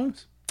she's on the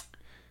loose.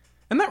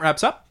 And that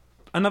wraps up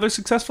another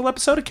successful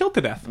episode of Killed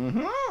to Death.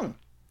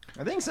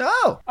 I think so.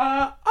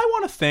 I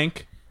want to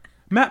thank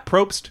Matt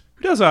Probst,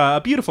 who does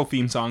a beautiful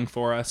theme song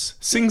for us.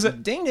 Sings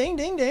it. Ding, ding,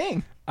 ding,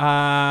 ding.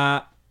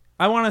 I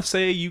want to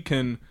say you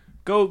can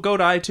go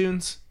to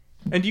iTunes,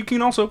 And you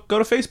can also go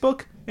to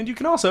Facebook, and you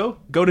can also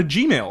go to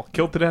Gmail,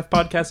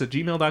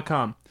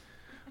 killedtodeathpodcast@gmail.com.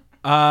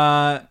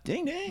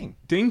 Ding, ding.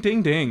 Ding,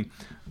 ding, ding.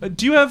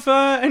 Do you have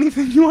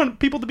anything you want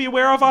people to be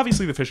aware of?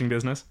 Obviously, the fishing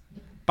business.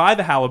 Buy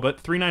the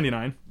halibut,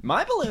 $3.99.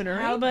 My balloonery.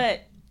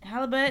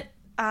 Halibut.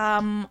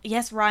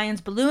 Yes,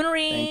 Rhyyhn's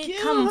balloonery. Thank you,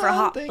 Come for a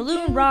hot thank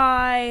balloon you.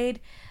 ride.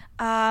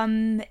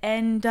 Mantown.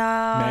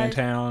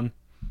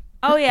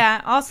 Oh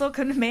yeah, also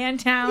come to Go to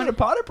Mantown.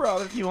 Potter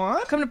Prov if you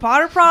want. Come to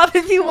Potter Prov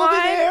if you We'll be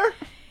want. there.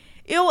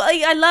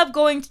 I love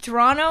going to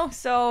Toronto,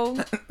 so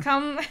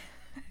come.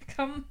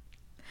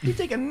 We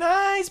take a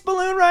nice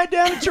balloon ride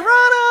down to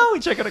Toronto. We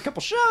check out a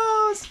couple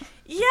shows.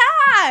 Yeah,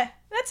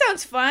 that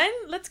sounds fun.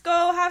 Let's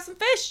go have some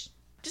fish.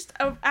 Just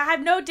I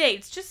have no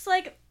dates, just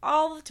like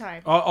all the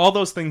time. All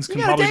those things can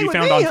You got a probably date be with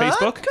found me, on huh?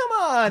 Facebook. Come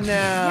on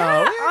now. Yeah,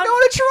 We're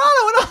going to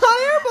Toronto in a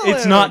hot air balloon.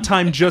 It's not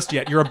time just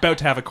yet. You're about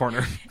to have a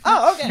corner.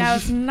 Oh, okay. Now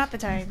it's not the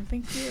time.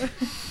 Thank you.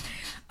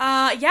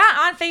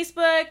 Yeah, on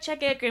Facebook,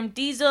 check out Grim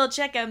Diesel,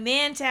 check out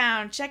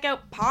Mantown, check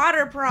out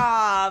Potter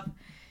Prov.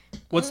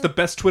 What's the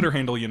best Twitter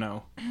handle you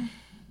know?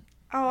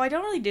 Oh, I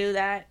don't really do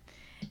that.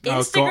 Oh,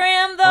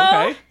 Instagram, though.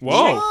 Okay.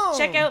 Whoa.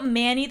 Check out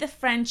Manny the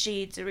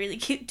Frenchie. It's a really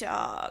cute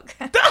dog.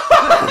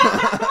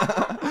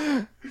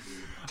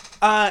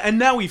 And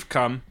now we've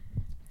come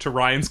to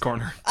Ryan's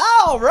Corner.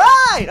 All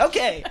right.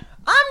 Okay.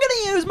 I'm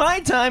going to use my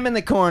time in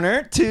the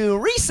corner to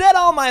reset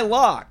all my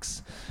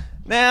locks.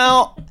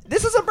 Now,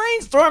 this is a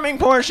brainstorming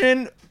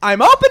portion.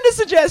 I'm open to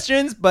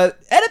suggestions, but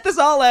edit this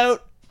all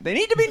out. They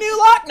need to be new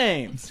lock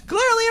names.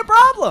 Clearly a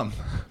problem.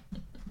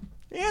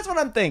 Here's what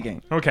I'm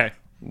thinking. Okay.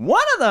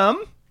 One of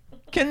them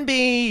can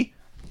be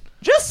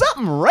just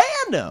something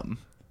random.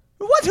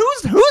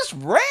 Who's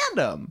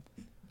random?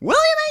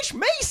 William H.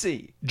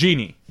 Macy.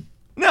 Genie.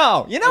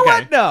 No, you know Okay.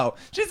 what? No.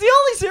 She's the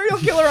only serial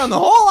killer on the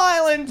whole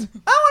island.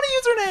 I want to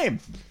use her name.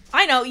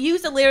 I know.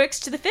 Use the lyrics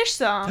to the fish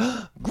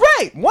song.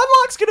 Great. One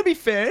lock's going to be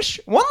fish.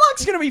 One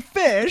lock's going to be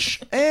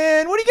fish.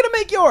 And what are you going to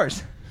make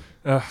yours?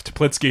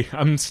 Teplitsky.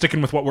 I'm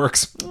sticking with what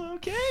works.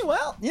 Okay,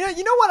 well, you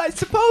know what? I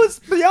suppose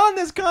beyond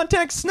this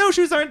context,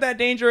 snowshoes aren't that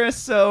dangerous,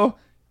 so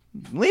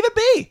leave it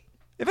be.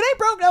 If it ain't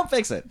broke, don't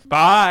fix it.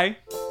 Bye.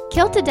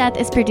 Killed to Death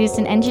is produced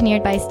and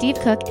engineered by Steve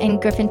Cook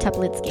and Griffin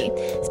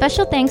Tuplitsky.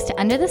 Special thanks to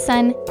Under the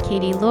Sun,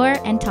 Katie Lohr,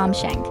 and Tom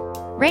Schenk.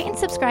 Rate and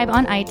subscribe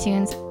on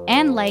iTunes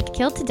and like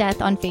Killed to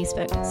Death on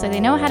Facebook so they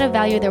know how to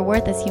value their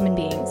worth as human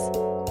beings.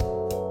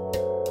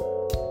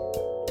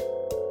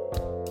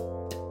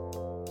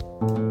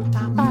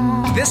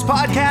 This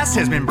podcast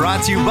has been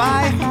brought to you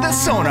by the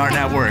Sonar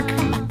Network.